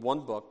being one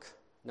book,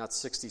 not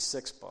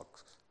 66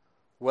 books,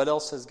 What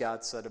else has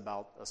God said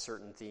about a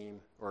certain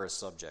theme or a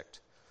subject?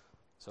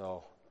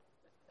 So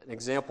an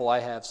example I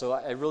have, so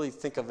I really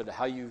think of it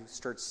how you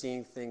start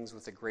seeing things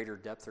with a greater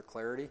depth or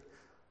clarity.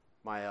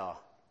 My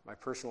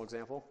personal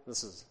example,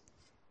 this is,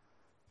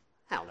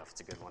 I don't know if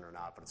it's a good one or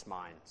not, but it's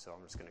mine, so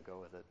I'm just going to go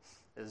with it,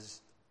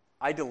 is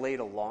I delayed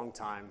a long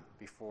time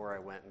before I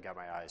went and got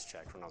my eyes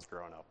checked when I was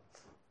growing up.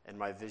 And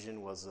my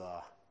vision was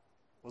a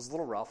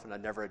little rough, and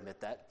I'd never admit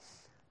that.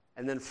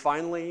 And then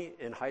finally,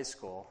 in high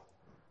school,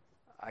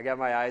 I got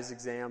my eyes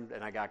examined,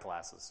 and I got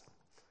glasses.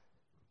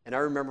 And I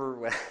remember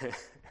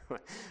when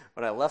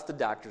I left the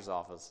doctor's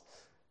office,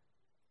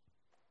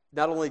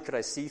 not only could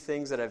I see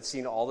things that I've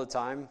seen all the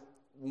time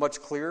much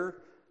clearer,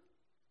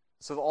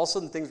 so all of a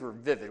sudden things were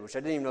vivid, which I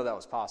didn't even know that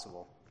was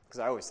possible, because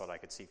I always thought I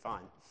could see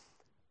fine.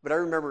 But I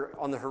remember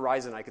on the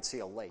horizon I could see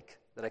a lake,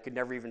 that I could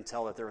never even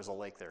tell that there was a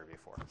lake there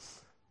before.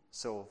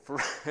 So for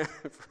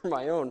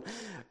my own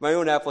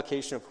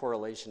application of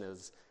correlation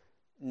is,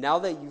 now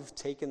that you've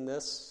taken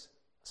this,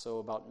 so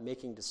about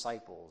making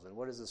disciples, and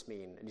what does this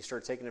mean? And you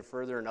start taking it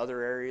further in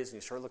other areas, and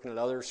you start looking at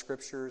other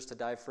scriptures to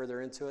dive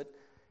further into it,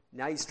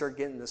 now you start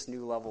getting this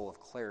new level of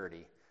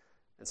clarity.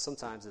 And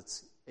sometimes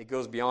it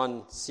goes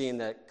beyond seeing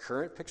that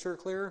current picture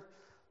clearer,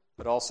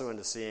 but also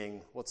into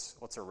seeing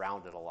what's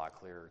around it a lot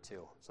clearer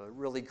too. So it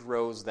really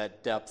grows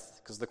that depth,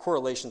 because the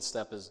correlation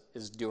step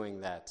is doing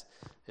that.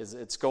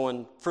 It's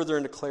going further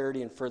into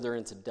clarity and further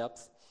into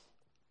depth.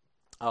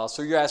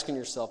 So you're asking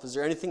yourself, is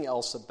there anything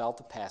else about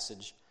the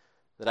passage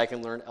that I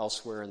can learn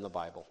elsewhere in the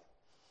Bible?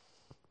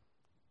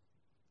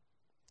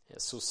 Yeah,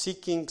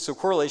 so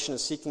correlation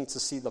is seeking to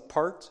see the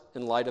part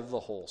in light of the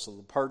whole. So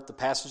the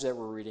passage that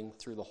we're reading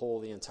through the whole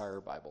of the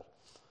entire Bible.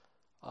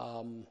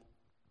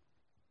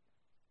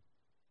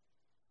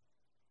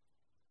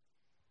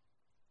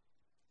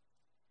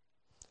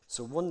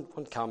 So one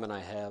comment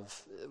I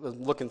have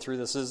looking through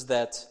this is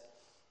that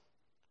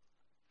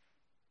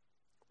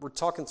we're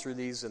talking through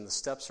these and the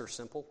steps are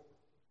simple,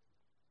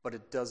 but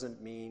it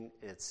doesn't mean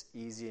it's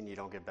easy and you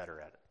don't get better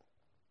at it,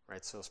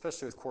 right? So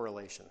especially with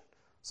correlation.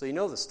 So you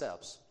know the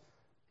steps.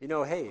 You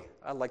know, hey,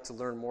 I'd like to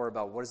learn more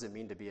about what does it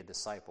mean to be a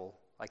disciple.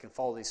 I can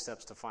follow these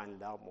steps to find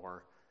it out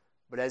more.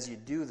 But as you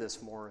do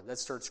this more, that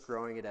starts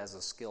growing it as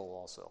a skill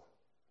also.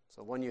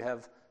 So when you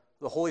have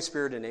the Holy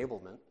Spirit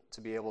enablement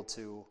to be able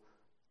to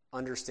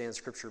understand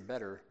Scripture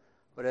better,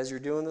 but as you're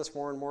doing this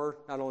more and more,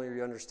 not only are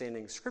you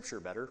understanding Scripture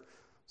better,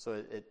 so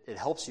it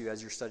helps you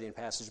as you're studying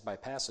passage by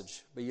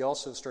passage, but you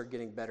also start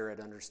getting better at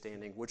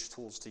understanding which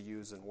tools to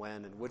use and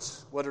when, and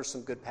what are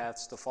some good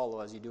paths to follow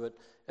as you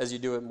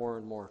do it more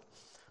and more.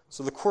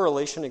 So the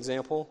correlation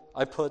example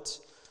I put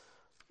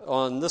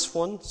on this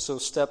one, so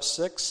step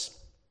 6,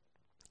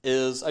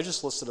 is I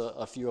just listed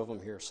a few of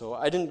them here. So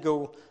I didn't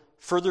go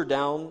further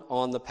down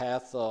on the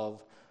path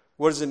of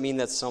what does it mean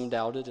that some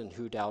doubted and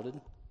who doubted,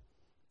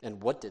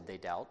 and what did they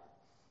doubt.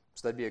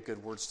 So that'd be a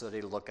good word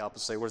study to look up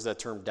and say, what does that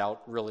term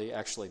doubt really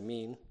actually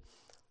mean?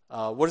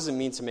 What does it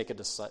mean to make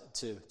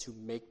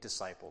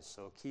disciples?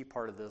 So a key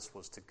part of this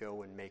was to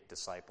go and make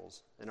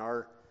disciples. In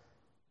our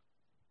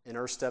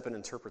step in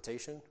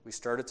interpretation, we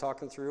started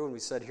talking through and we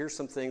said, here's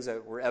some things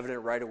that were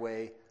evident right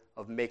away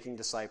of making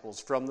disciples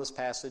from this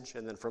passage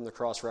and then from the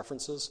cross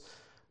references.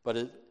 But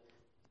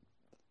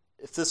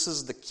if this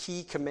is the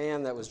key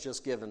command that was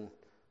just given,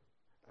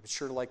 I would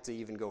sure like to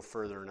even go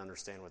further and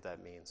understand what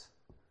that means.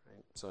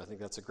 Right? So I think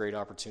that's a great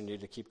opportunity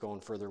to keep going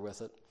further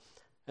with it.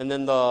 And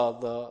then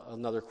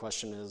another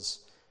question is,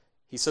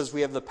 he says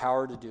we have the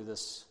power to do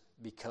this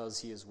because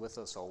he is with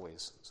us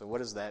always. So what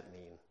does that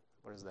mean?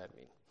 What does that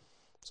mean?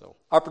 So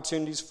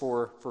opportunities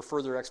for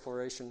further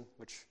exploration,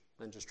 which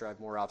then just drive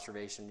more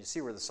observation. You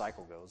see where the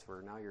cycle goes,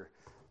 where now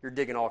you're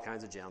digging all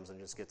kinds of gems and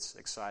it just gets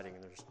exciting,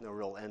 and there's no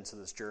real end to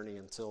this journey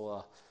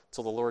until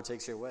the Lord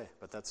takes you away.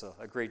 But that's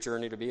a great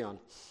journey to be on.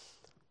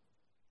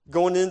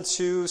 Going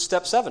into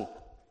step 7.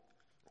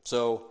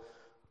 So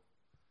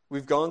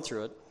we've gone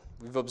through it.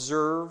 We've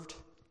observed.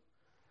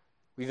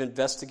 We've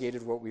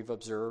investigated what we've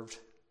observed.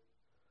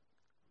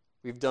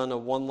 We've done a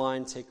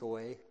one-line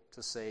takeaway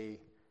to say,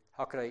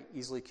 how could I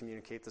easily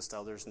communicate this to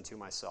others and to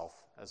myself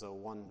as a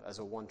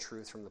one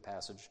truth from the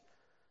passage?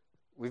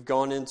 We've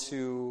gone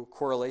into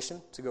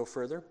correlation to go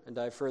further and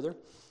dive further. And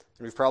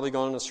we've probably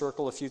gone in a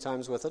circle a few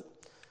times with it.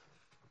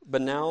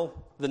 But now,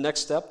 the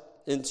next step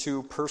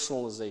into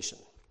personalization.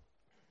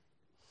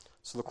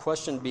 So the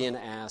question being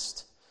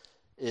asked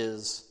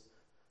is,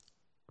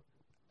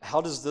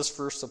 how does this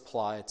verse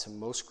apply to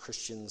most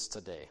Christians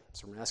today?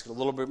 So I'm going to ask it a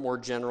little bit more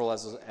general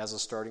as a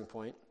starting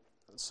point.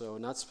 So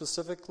not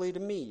specifically to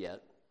me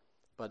yet,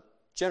 but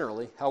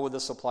generally, how would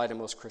this apply to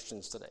most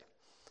Christians today?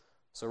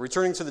 So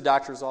returning to the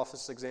doctor's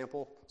office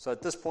example, so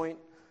at this point,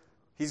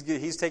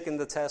 he's taken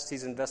the test,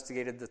 he's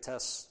investigated the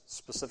test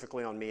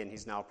specifically on me, and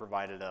he's now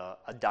provided a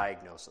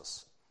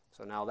diagnosis.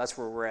 So now that's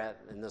where we're at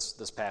in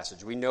this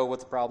passage. We know what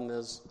the problem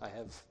is. I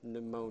have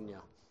pneumonia,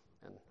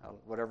 and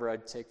whatever I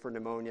take for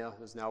pneumonia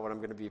is now what I'm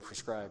going to be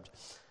prescribed.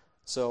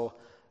 So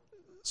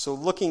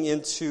looking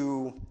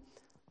into,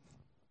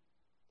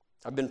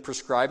 I've been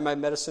prescribed my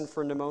medicine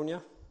for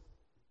pneumonia.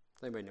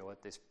 Does anybody know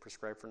what they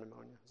prescribe for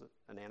pneumonia? Is it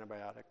an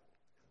antibiotic?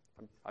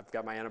 I've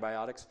got my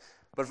antibiotics.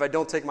 But if I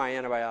don't take my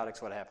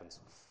antibiotics, what happens?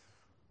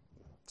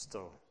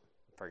 Still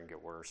probably going to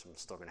get worse. I'm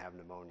still going to have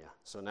pneumonia.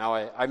 So now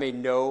I may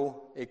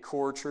know a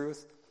core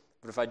truth,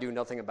 but if I do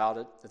nothing about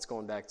it, it's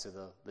going back to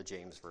the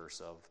James verse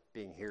of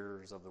being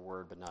hearers of the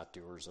word but not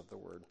doers of the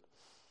word.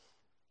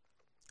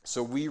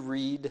 So we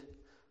read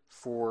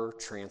for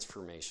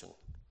transformation.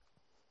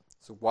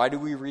 So why do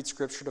we read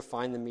Scripture? To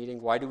find the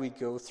meaning? Why do we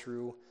go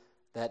through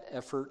that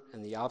effort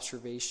and the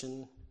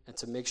observation and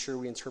to make sure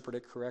we interpret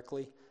it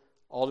correctly?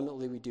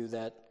 Ultimately, we do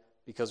that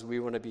because we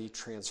want to be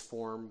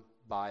transformed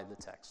by the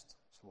text.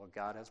 So what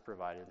God has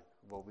provided,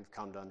 what we've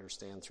come to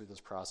understand through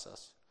this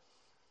process.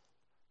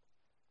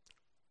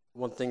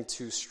 One thing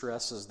to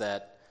stress is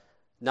that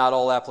not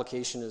all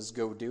application is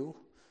go do,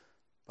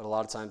 but a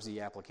lot of times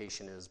the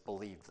application is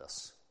believe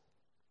this.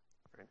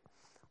 Right?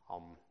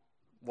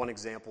 One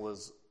example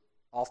is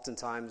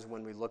oftentimes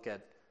when we look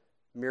at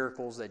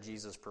miracles that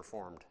Jesus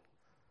performed,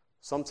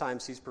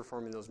 sometimes he's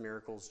performing those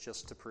miracles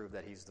just to prove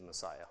that he's the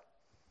Messiah.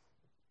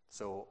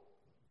 So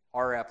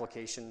our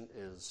application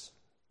is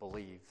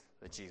believe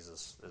that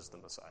Jesus is the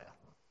Messiah.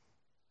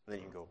 And then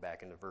you can go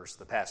back into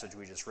the passage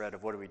we just read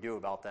of what do we do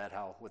about that,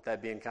 how with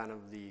that being kind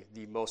of the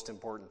most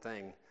important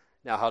thing,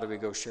 now how do we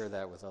go share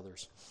that with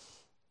others?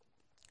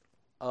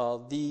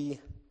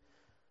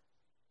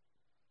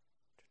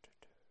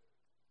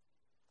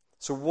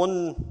 So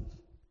one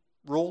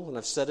rule, and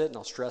I've said it and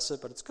I'll stress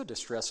it, but it's good to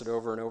stress it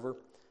over and over,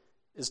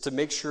 is to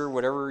make sure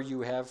whatever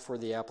you have for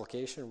the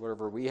application,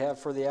 whatever we have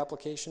for the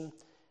application,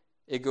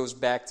 it goes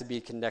back to be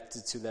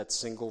connected to that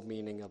single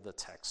meaning of the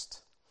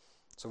text.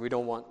 So we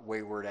don't want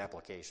wayward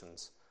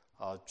applications.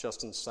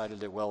 Justin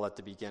cited it well at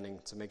the beginning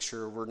to make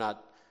sure we're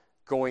not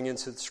going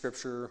into the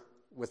Scripture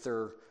with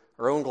our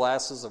own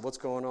glasses of what's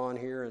going on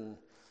here in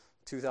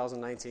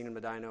 2019 in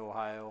Medina,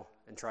 Ohio,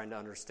 and trying to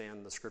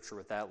understand the Scripture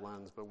with that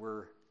lens, but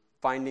we're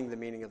finding the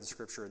meaning of the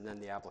Scripture and then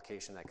the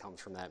application that comes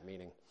from that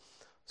meaning.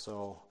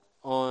 So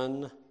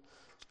on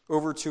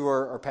over to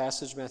our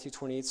passage, Matthew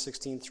 28,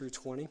 16 through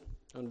 20,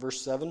 on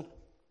verse 7.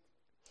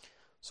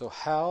 So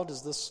how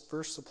does this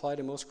verse apply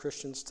to most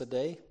Christians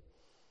today?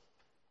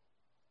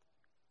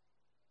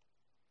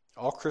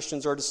 All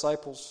Christians are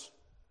disciples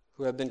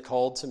who have been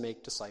called to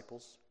make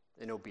disciples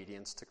in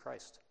obedience to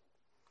Christ.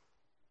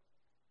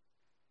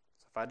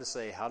 So if I had to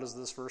say, how does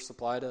this verse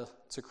apply to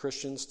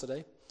Christians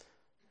today?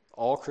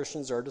 All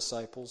Christians are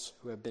disciples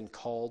who have been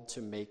called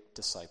to make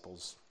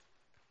disciples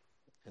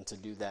and to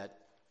do that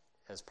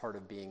as part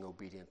of being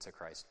obedient to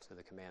Christ, to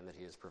the command that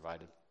he has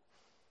provided.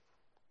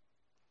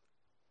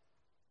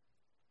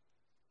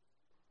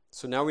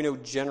 So now we know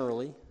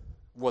generally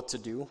what to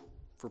do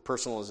for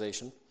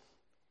personalization.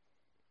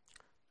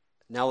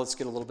 Now let's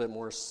get a little bit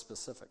more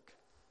specific.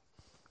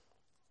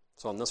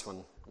 So on this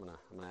one, I'm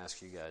gonna ask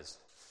you guys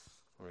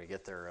when we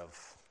get there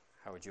of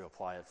how would you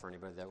apply it for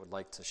anybody that would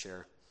like to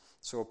share.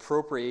 So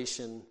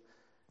appropriation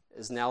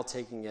is now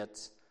taking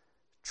it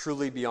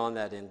truly beyond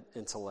that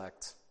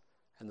intellect,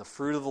 and the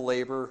fruit of the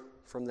labor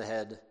from the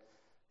head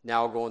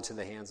now going to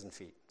the hands and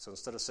feet. So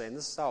instead of saying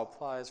this is how it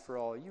applies for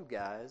all you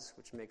guys,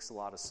 which makes a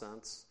lot of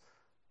sense,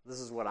 this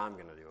is what I'm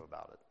going to do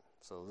about it.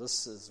 So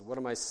this is what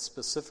am I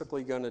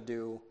specifically going to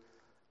do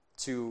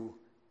to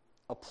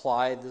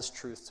apply this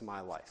truth to my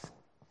life.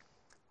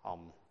 I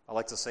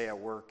like to say at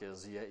work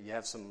is you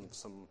have some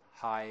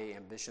high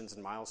ambitions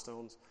and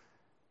milestones,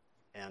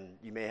 and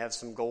you may have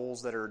some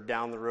goals that are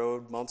down the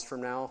road months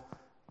from now,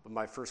 but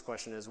my first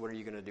question is, what are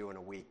you going to do in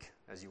a week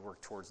as you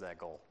work towards that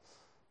goal?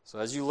 So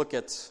as you look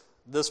at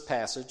this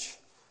passage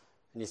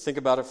and you think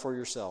about it for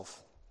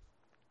yourself,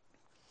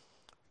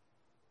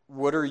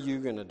 what are you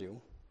going to do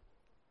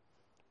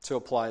to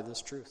apply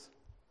this truth?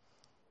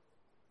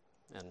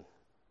 And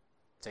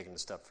taking a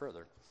step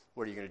further,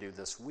 what are you going to do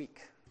this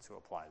week to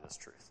apply this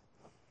truth?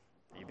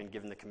 You've been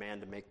given the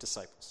command to make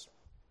disciples.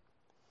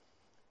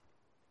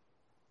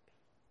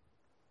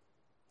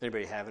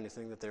 Anybody have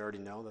anything that they already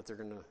know that they're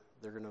going to,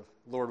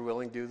 Lord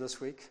willing, do this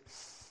week?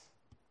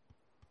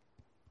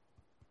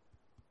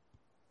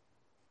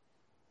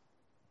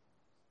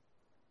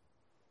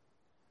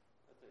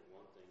 I think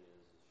one thing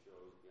is it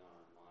shows beyond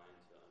our mind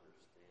to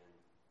understand,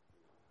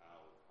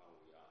 how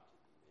we ought to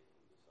be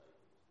making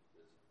disciples,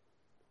 because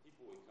the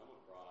people we come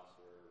across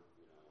are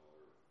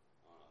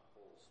on a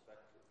whole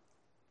spectrum,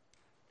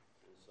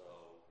 and so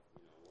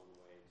one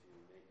way to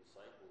make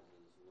disciples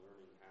is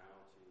learning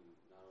how to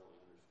not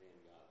only understand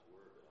God's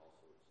word but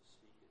also to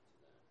speak it to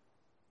them,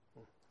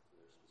 to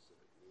their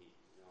specific need.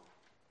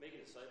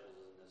 Making disciples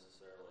isn't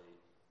necessarily,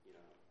 it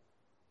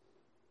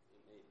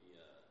may be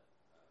a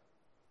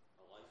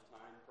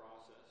lifetime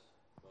process,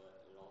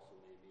 but it also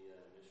may be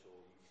that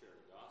initial, you share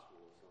the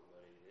gospel with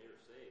somebody,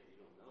 they're saved, you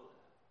don't know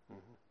that.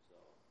 Mm-hmm.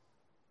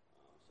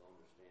 So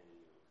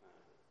understanding, kind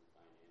of the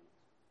dynamics.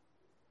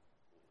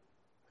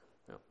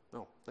 Yeah.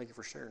 No, thank you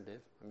for sharing,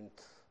 Dave. I mean,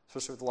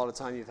 especially with a lot of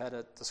time you've had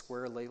at the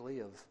square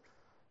lately of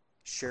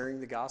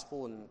sharing the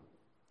gospel, and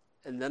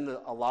And then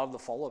a lot of the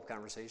follow-up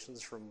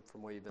conversations from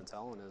what you've been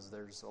telling is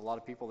there's a lot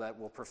of people that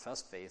will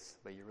profess faith,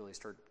 but you really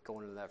start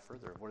going into that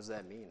further. What does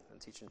that mean?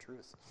 And teaching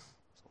truth.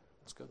 So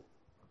it's good.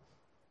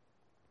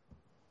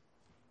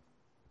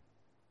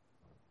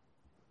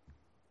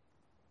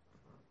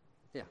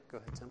 Yeah, go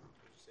ahead, Tim.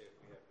 Say if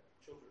we have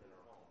children in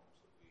our homes,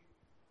 that we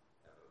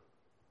have a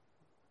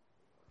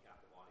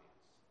captive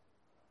audience.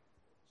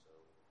 So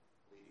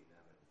leading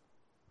them in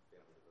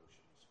family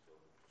devotions,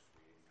 children just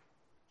reading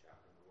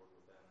chapter of the Word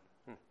with them,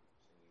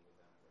 singing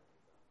with them, praying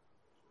with them.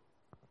 Those are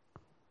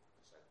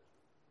disciples.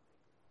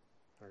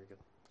 Very good.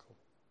 Cool.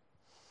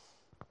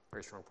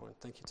 Very strong point.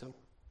 Thank you, Tim.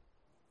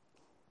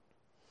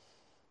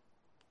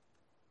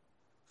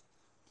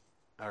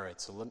 All right,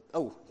 so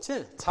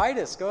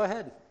Titus, go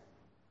ahead.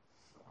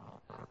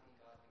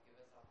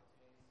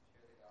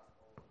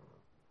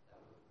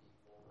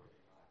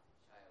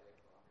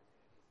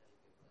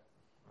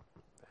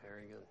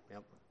 Very good.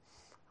 Yep.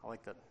 I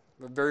like that.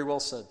 Very well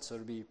said. So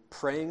to be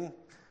praying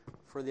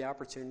for the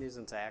opportunities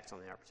and to act on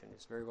the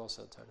opportunities. Very well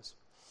said, Titus.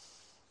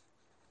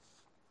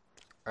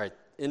 All right,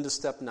 into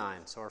step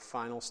 9. So our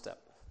final step.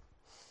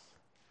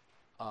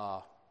 We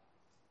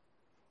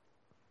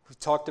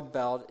talked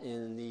about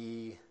in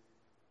the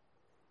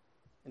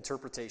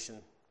interpretation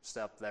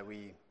step that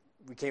we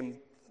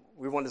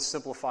wanted to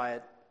simplify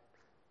it.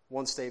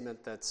 One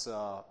statement that's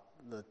the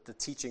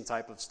teaching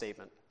type of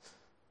statement.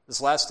 This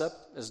last step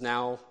is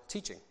now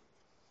teaching.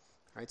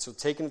 Right? So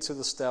taking it to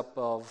the step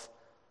of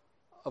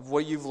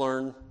what you've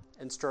learned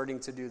and starting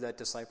to do that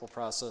disciple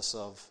process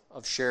of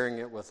sharing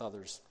it with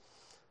others.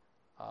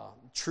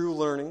 True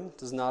learning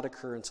does not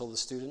occur until the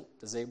student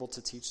is able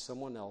to teach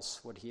someone else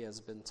what he has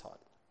been taught.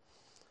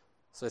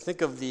 So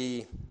think of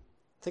the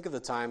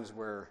times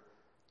where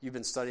you've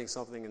been studying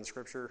something in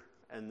Scripture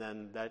and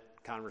then that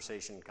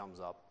conversation comes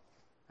up.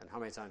 And how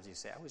many times do you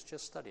say, I was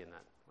just studying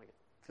that? Like,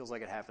 it feels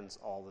like it happens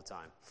all the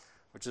time,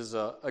 which is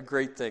a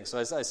great thing. So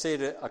I say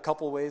it a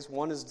couple ways.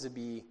 One is to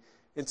be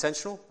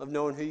intentional of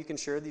knowing who you can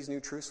share these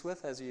new truths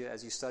with as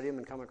you study them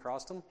and come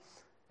across them,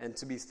 and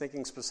to be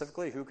thinking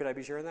specifically, who could I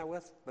be sharing that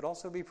with? But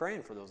also be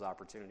praying for those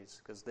opportunities,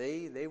 because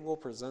they will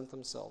present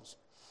themselves.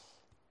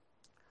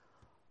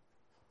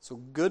 So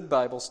good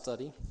Bible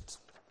study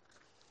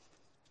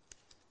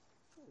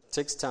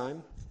takes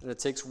time, and it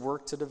takes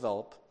work to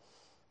develop,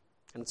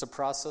 and it's a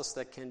process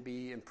that can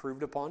be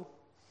improved upon.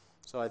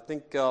 So I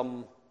think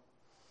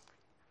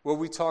what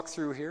we talk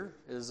through here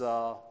is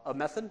a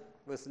method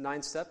with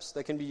 9 steps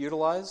that can be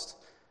utilized.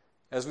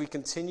 As we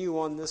continue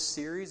on this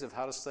series of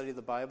how to study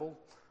the Bible,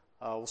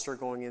 we'll start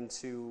going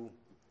into,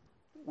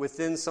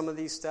 within some of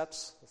these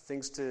steps,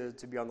 things to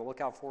be on the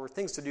lookout for,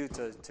 things to do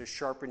to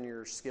sharpen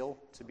your skill,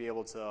 to be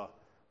able to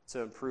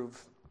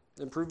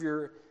improve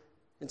your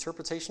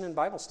interpretation and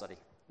Bible study,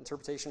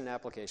 interpretation and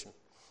application.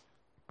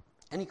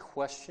 Any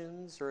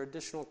questions or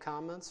additional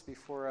comments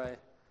before I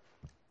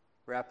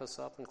wrap us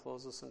up and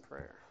close us in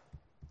prayer?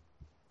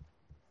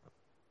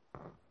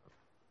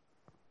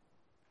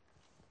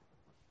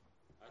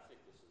 I think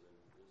this is a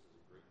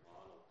great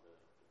model to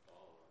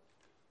follow.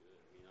 It's good.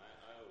 I mean,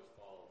 I always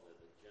follow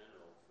the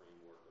general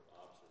framework of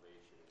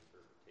observation,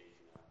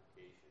 interpretation,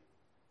 application.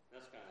 And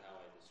that's kind of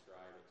how I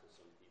describe it to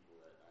some people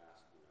that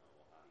ask,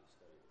 well, how do you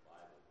study the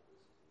Bible?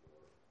 But this is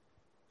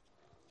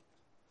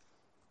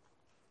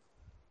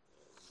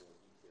more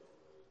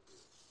detailed way to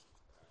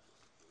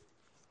practice.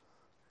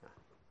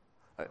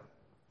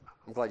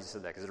 I'm glad you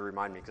said that, because it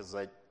reminded me, because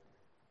I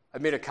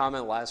made a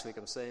comment last week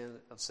of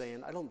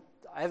saying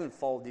I haven't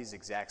followed these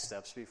exact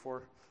steps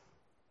before.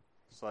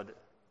 So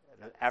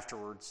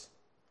afterwards,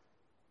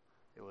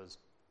 it was,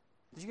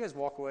 did you guys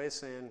walk away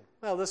saying,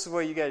 well, this is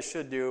what you guys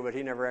should do, but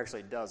he never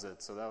actually does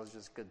it, so that was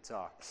just good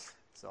talk.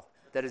 So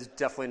that is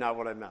definitely not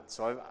what I meant.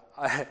 So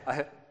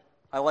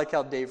I like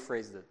how Dave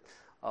phrased it.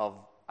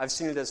 I've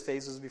seen it as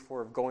phases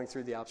before of going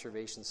through the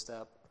observation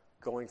step,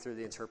 going through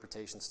the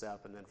interpretation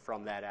step, and then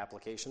from that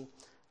application.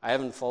 I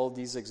haven't followed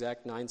these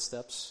exact 9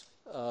 steps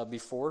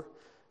before.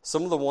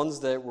 Some of the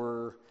ones that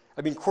were,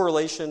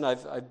 correlation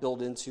I've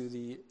built into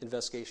the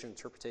investigation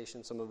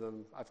interpretation. Some of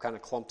them I've kind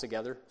of clumped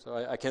together. So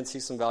I can see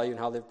some value in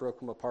how they've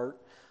broken them apart.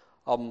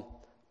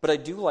 But I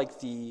do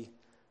like the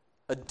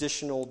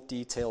additional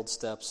detailed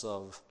steps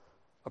of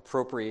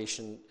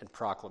appropriation and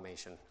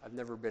proclamation. I've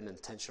never been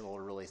intentional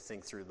to really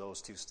think through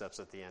those 2 steps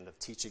at the end of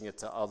teaching it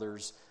to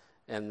others,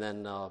 and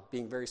then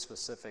being very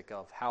specific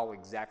of how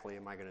exactly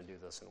am I going to do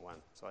this and when.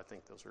 So I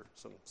think those are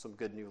some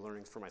good new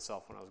learnings for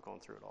myself when I was going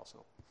through it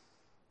also.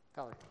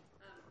 Valerie. I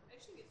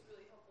think it's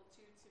really helpful,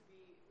 too, to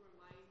be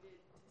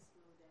reminded to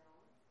slow down.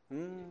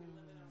 We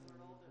live in a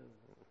world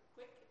of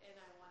quick, and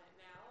I want it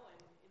now, and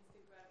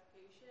instant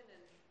gratification,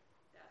 and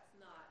that's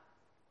not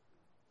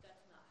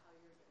how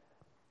you're going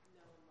to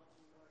know and love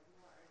the Lord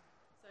more.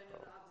 So I know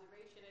the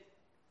observation, it's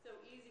so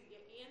easy to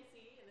get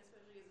antsy, and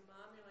especially as a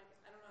mom, you're like,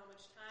 I don't know how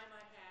much time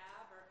I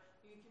have, or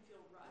you can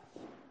feel rushed.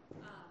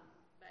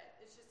 But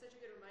it's just such a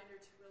good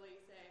reminder to really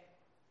say,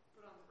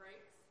 put on the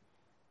brakes,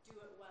 do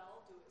it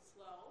well, do it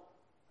slow.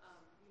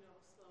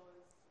 Slow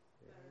is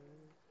better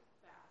than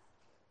fast.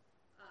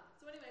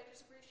 So anyway, I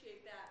just appreciate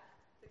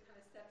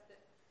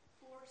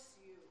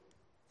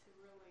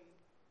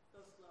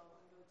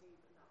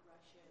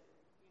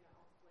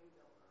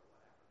playbill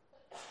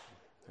or whatever.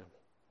 Yeah.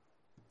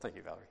 Thank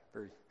you, Valerie.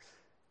 Very,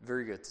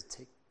 very good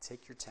to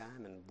take your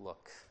time and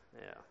look.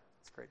 Yeah,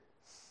 that's great.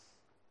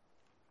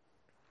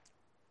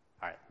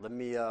 All right, let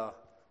me go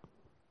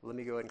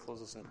ahead and close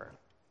this in prayer.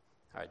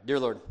 All right, dear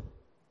Lord,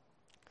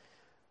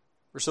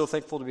 we're so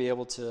thankful to be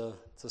able to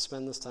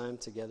spend this time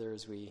together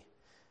as we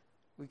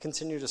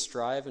continue to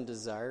strive and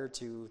desire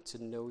to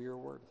know your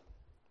word.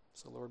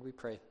 So, Lord, we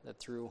pray that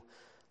through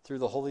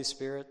the Holy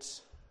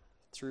Spirit,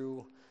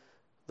 through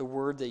the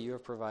word that you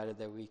have provided,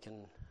 that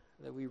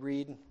we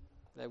read,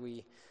 that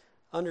we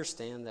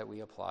understand, that we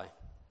apply.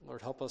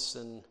 Lord, help us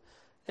in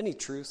any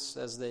truths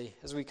as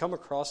we come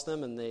across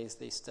them and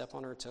they step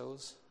on our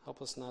toes.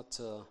 Help us not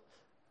to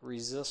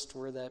resist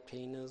where that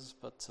pain is,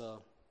 but to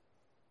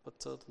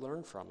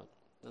learn from it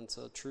and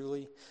to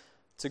truly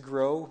to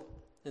grow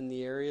in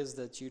the areas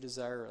that you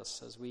desire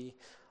us as we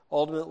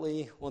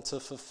ultimately want to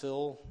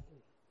fulfill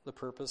the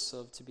purpose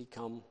of to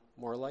become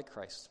more like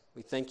Christ.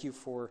 We thank you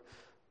for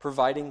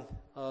providing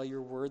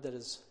your word that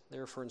is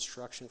there for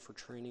instruction, for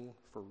training,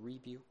 for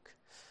rebuke.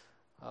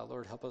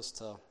 Lord, help us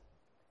to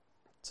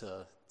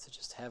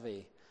just have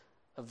a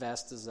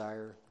vast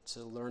desire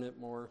to learn it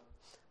more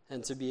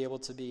and to be able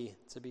to be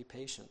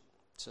patient,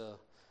 to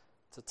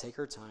take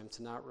our time,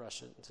 to not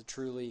rush it, to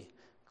truly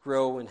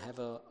grow and have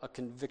a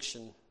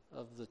conviction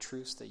of the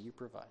truths that you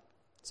provide.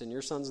 It's in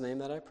your Son's name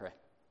that I pray.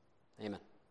 Amen.